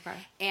classes. Okay.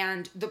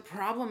 And the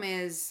problem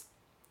is,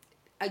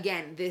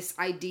 again, this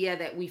idea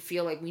that we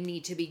feel like we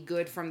need to be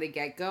good from the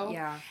get-go.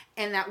 Yeah.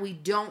 And that we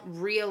don't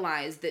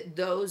realize that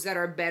those that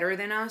are better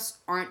than us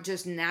aren't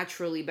just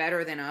naturally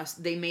better than us.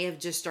 They may have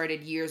just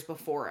started years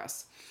before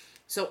us.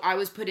 So I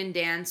was put in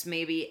dance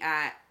maybe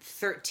at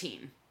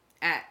 13,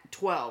 at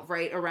 12,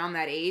 right? Around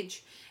that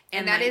age.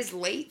 And that is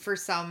late for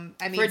some.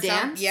 I mean, for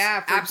dance?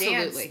 Yeah, for Absolutely.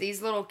 dance.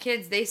 These little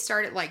kids, they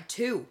start at like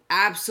 2.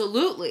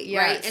 Absolutely. Yes.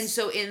 Right. And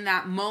so in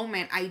that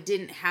moment, I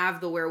didn't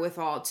have the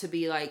wherewithal to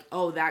be like,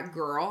 oh, that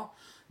girl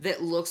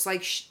that looks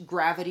like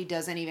gravity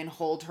doesn't even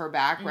hold her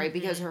back, right?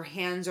 Because her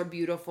hands are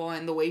beautiful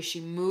and the way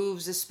she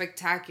moves is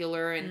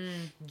spectacular and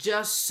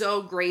just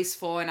so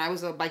graceful. And I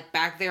was like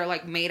back there,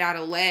 like made out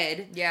of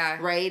lead. Yeah.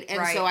 Right.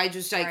 And so I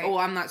just like, oh,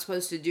 I'm not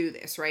supposed to do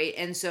this. Right.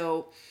 And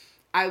so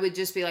I would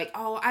just be like,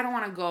 oh, I don't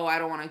want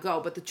to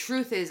go. But the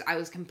truth is, I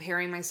was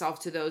comparing myself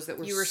to those that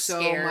were so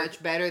scared.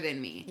 much better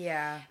than me.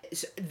 Yeah.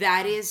 So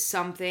that is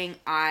something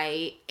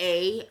I,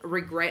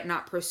 regret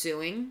not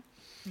pursuing.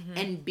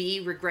 and B,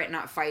 regret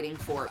not fighting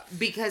for it.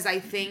 Because I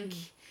think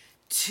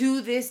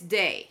to this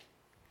day,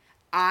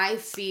 I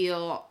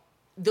feel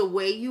the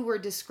way you were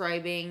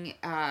describing,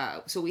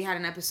 so we had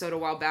an episode a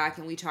while back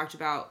and we talked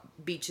about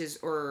beaches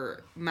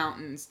or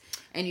mountains,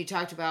 and you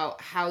talked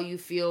about how you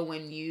feel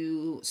when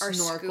you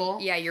snorkel.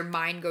 Yeah, your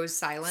mind goes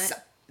silent.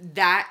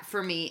 That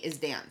for me is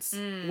dance.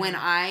 When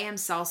I am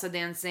salsa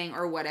dancing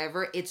or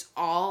whatever, it's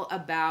all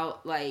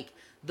about like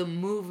the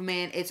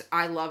movement.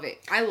 I love it.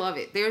 I love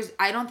it.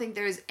 I don't think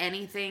there's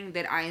anything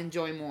that I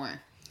enjoy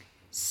more.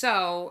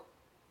 So,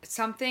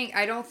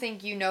 I don't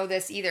think you know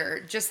this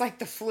either, just like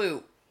the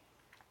flute.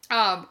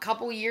 A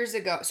couple years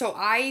ago, so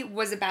I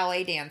was a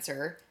ballet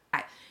dancer,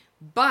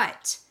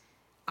 but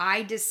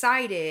I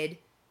decided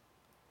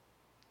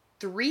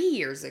 3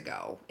 years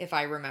ago, if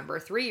I remember,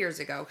 3 years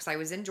ago, because I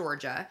was in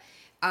Georgia,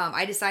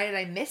 I decided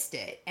I missed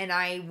it, and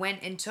I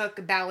went and took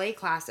a ballet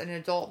class, an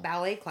adult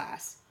ballet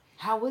class.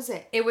 How was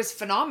it? It was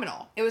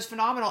phenomenal. And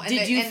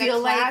Did you feel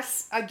the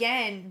class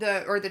again,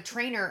 the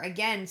trainer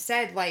again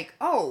said like,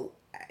 "Oh,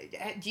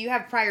 do you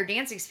have prior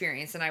dance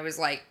experience?" And I was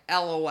like,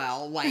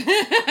 LOL, like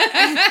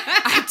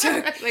I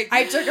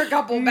took a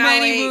couple ballet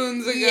many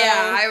moons ago.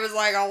 Yeah, I was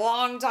like a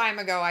long time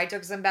ago. I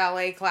took some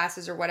ballet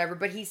classes or whatever.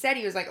 But he said,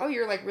 he was like, "Oh,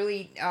 you're like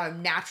really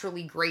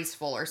naturally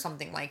graceful," or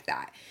something like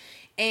that.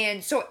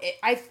 And so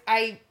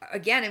I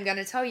again, I'm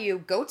gonna tell you,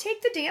 go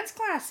take the dance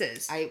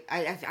classes.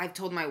 I've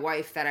told my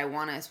wife that I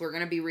want us. We're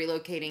gonna be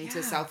relocating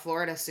to South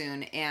Florida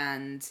soon,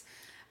 and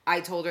I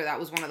told her that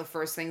was one of the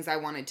first things I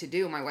wanted to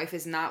do. My wife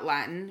is not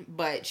Latin,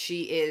 but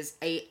she is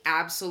a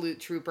absolute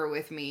trooper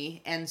with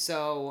me. And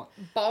so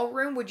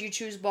ballroom, would you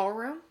choose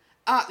ballroom?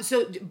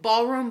 So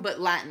ballroom, but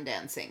Latin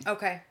dancing.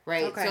 Okay.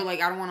 Right? Okay. So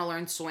like, I don't want to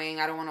learn swing.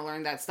 I don't want to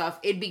learn that stuff.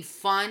 It'd be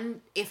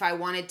fun if I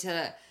wanted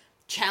to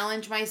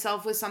challenge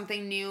myself with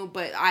something new,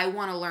 but I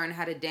want to learn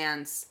how to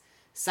dance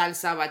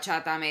salsa,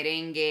 bachata,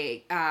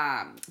 merengue,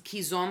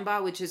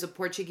 kizomba, which is a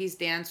Portuguese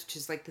dance, which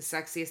is like the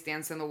sexiest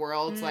dance in the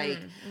world.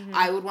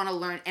 I would want to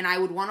learn, and I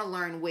would want to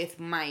learn with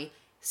my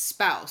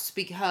spouse,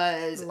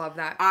 because love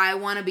that. I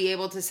want to be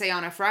able to say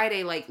on a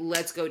Friday, like,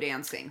 let's go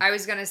dancing. I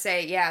was gonna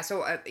say, yeah.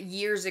 So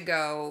years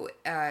ago,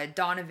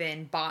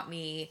 Donovan bought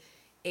me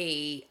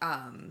a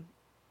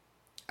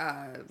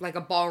like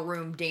a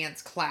ballroom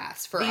dance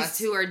class for us.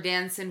 These two are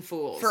dancing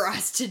fools for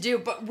us to do,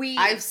 but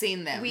I've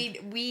seen them. I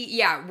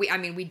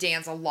mean, we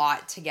dance a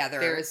lot together.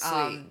 They're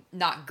sweet.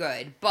 Not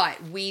good,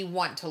 but we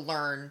want to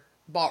learn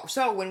ball.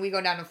 So when we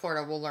go down to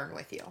Florida, we'll learn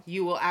with you.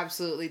 You will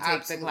absolutely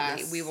take the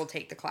class. We will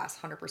take the class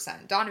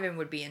 100%. Donovan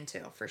would be in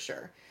too, for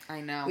sure. I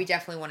know. We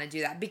definitely want to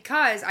do that,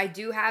 because I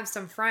do have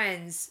some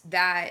friends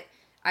that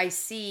I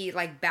see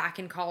like back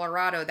in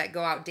Colorado that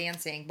go out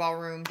dancing,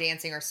 ballroom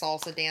dancing or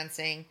salsa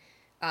dancing.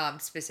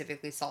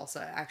 Specifically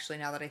salsa, actually,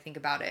 now that I think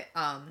about it,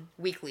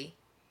 weekly.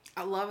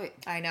 I love it.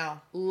 I know.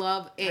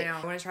 Love it. I know.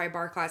 I want to try a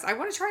bar class. I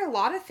want to try a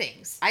lot of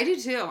things. I do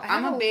too. I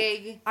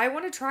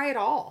want to try it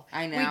all.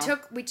 I know.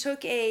 We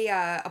took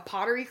a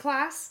pottery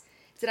class.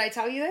 Did I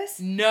tell you this?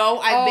 No,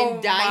 I've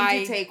been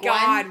dying to take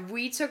one.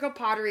 We took a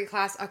pottery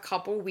class a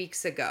couple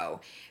weeks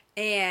ago.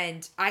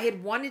 And I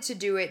had wanted to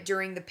do it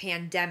during the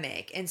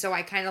pandemic. And so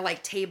I kind of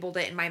like tabled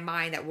it in my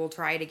mind that we'll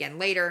try it again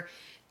later.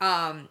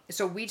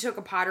 So we took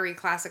a pottery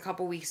class a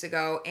couple weeks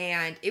ago,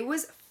 and it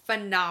was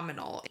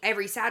phenomenal.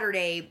 Every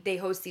Saturday they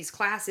host these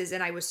classes,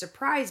 and I was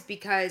surprised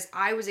because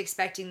I was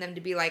expecting them to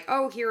be like,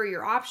 "Oh, here are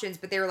your options,"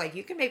 but they were like,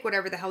 "You can make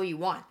whatever the hell you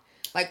want.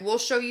 Like, we'll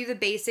show you the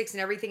basics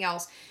and everything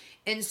else."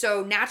 And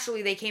so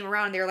naturally they came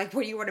around and they were like,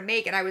 "What do you want to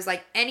make?" And I was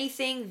like,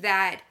 "Anything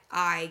that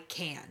I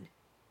can.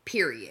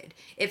 Period.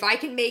 If I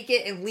can make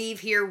it and leave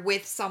here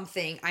with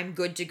something, I'm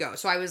good to go."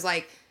 So I was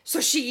like,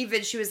 she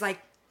was like,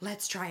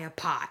 "Let's try a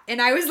pot."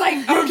 And I was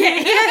like,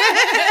 okay.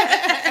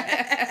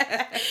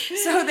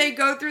 So they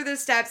go through the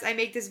steps. I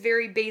make this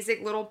very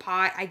basic little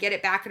pot. I get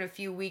it back in a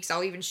few weeks.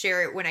 I'll even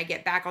share it when I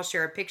get back. I'll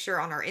share a picture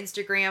on our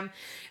Instagram.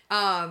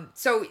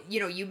 So,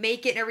 you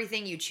make it and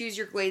everything. You choose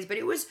your glaze. But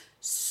it was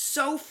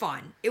so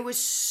fun. It was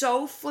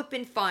so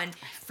flippin' fun.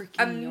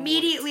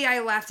 Immediately I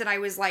left and I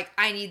was like,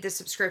 I need the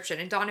subscription.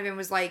 And Donovan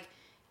was like,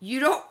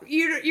 you're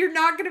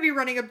not going to be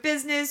running a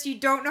business. You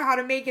don't know how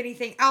to make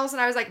anything else.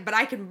 And I was like, but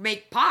I can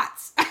make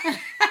pots.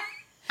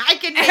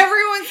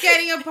 Everyone's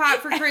getting a pot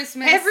for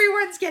Christmas.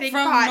 Everyone's getting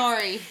from pots.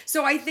 Nori.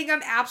 So I think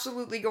I'm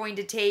absolutely going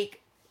to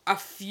take a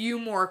few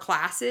more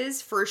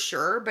classes for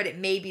sure, but it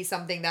may be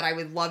something that I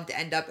would love to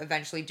end up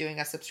eventually doing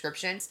a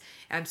subscription.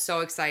 And I'm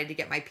so excited to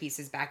get my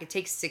pieces back. It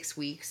takes 6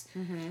 weeks.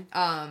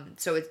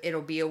 So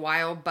it'll be a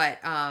while, but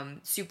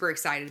super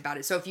excited about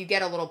it. So if you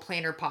get a little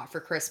planter pot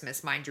for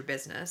Christmas, mind your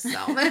business. So.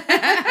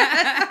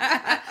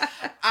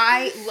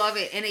 I love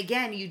it. And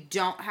again, you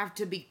don't have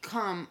to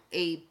become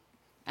a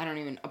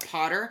a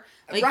potter.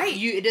 Like, right.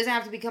 It doesn't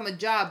have to become a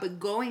job, but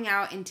going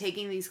out and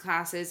taking these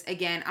classes,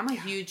 again, I'm a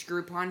huge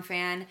Groupon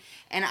fan,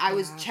 and I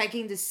was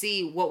checking to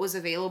see what was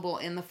available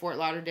in the Fort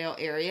Lauderdale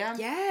area.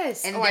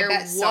 Yes. And there there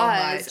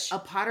was so a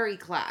pottery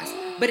class.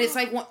 But it's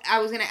like,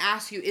 I was going to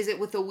ask you, is it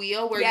with the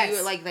wheel where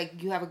you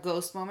like you have a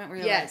ghost moment where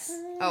you're like...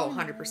 Oh,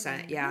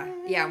 100%. Yeah.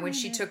 Yeah, when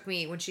she took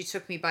me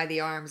by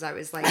the arms, I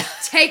was like,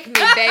 take me,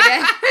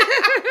 baby.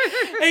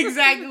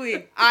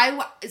 Exactly.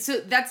 So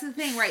that's the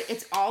thing, right?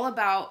 It's all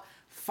about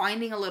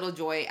finding a little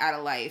joy out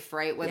of life,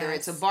 right? Whether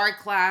it's a bar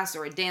class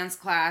or a dance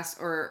class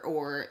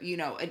or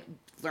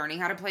learning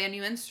how to play a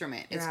new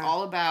instrument. It's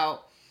all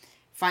about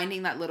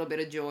finding that little bit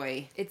of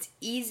joy. It's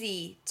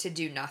easy to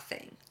do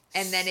nothing,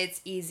 and then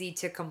it's easy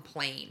to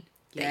complain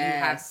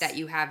that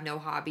you have no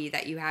hobby,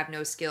 that you have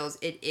no skills.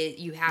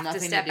 You have to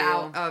step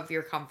out of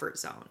your comfort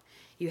zone.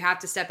 You have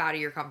to step out of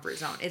your comfort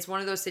zone. It's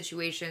one of those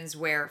situations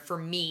where, for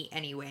me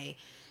anyway,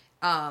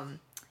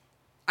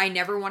 I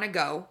never want to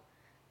go.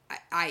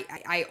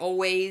 I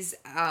always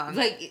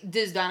like,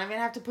 does Donovan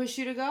have to push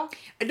you to go?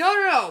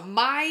 No.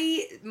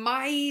 My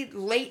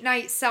late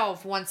night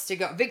self wants to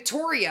go.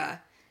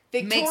 Victoria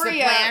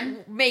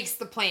makes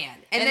the plan.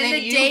 And then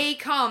the day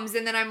comes,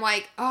 and then I'm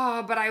like,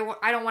 oh, but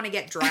I don't want to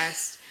get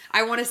dressed.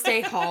 I want to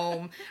stay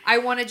home. I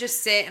want to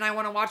just sit, and I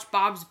want to watch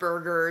Bob's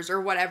Burgers or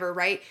whatever,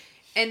 right?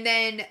 And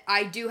then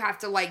I do have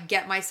to, like,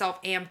 get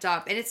myself amped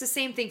up. And it's the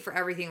same thing for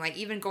everything. Like,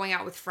 even going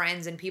out with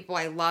friends and people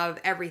I love,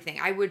 everything.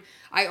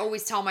 I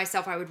always tell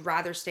myself I would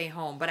rather stay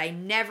home. But I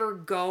never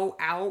go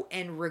out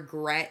and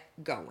regret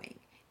going.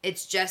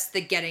 It's just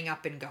the getting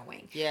up and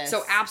going. Yes.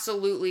 So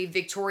absolutely,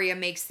 Victoria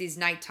makes these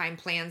nighttime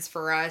plans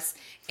for us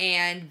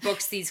and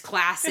books these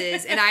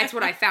classes. And that's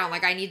what I found.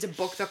 Like, I need to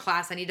book the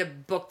class. I need to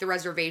book the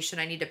reservation.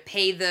 I need to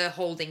pay the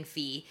holding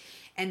fee.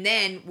 And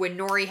then when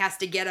Nori has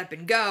to get up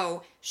and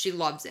go, she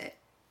loves it.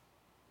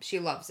 She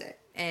loves it,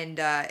 and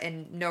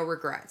no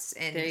regrets.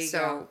 And there you so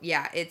go.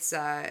 Yeah, it's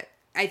I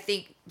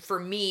think for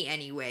me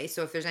anyway.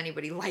 So if there's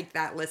anybody like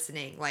that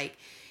listening, like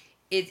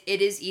it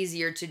is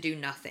easier to do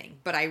nothing.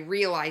 But I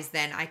realize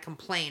then I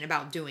complain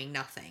about doing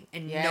nothing,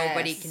 and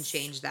nobody can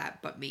change that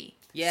but me.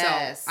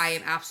 Yes. So I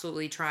am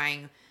absolutely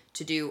trying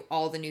to do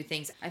all the new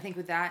things. I think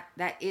with that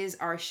is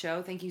our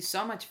show. Thank you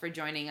so much for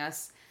joining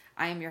us.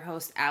 I am your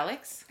host,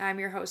 Alex. I'm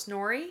your host,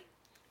 Nori.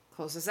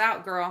 Close us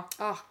out, girl.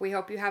 Oh, we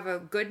hope you have a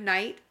good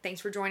night.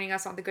 Thanks for joining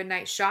us on The Good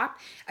Night Shop.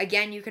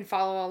 Again, you can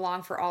follow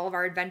along for all of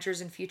our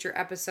adventures and future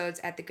episodes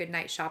at The Good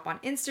Night Shop on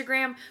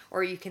Instagram,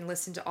 or you can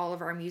listen to all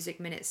of our Music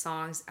Minute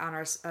songs on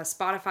our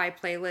Spotify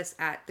playlist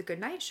at The Good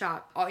Night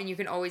Shop. And you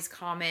can always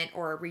comment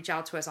or reach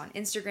out to us on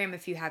Instagram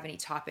if you have any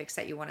topics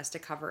that you want us to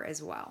cover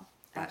as well.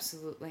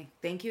 Absolutely.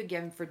 Thank you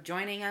again for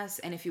joining us.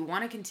 And if you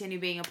want to continue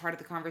being a part of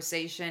the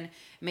conversation,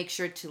 make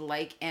sure to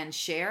like and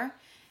share.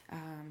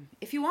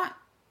 If you want,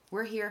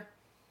 we're here.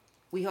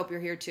 We hope you're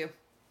here too.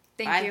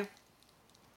 Thank you.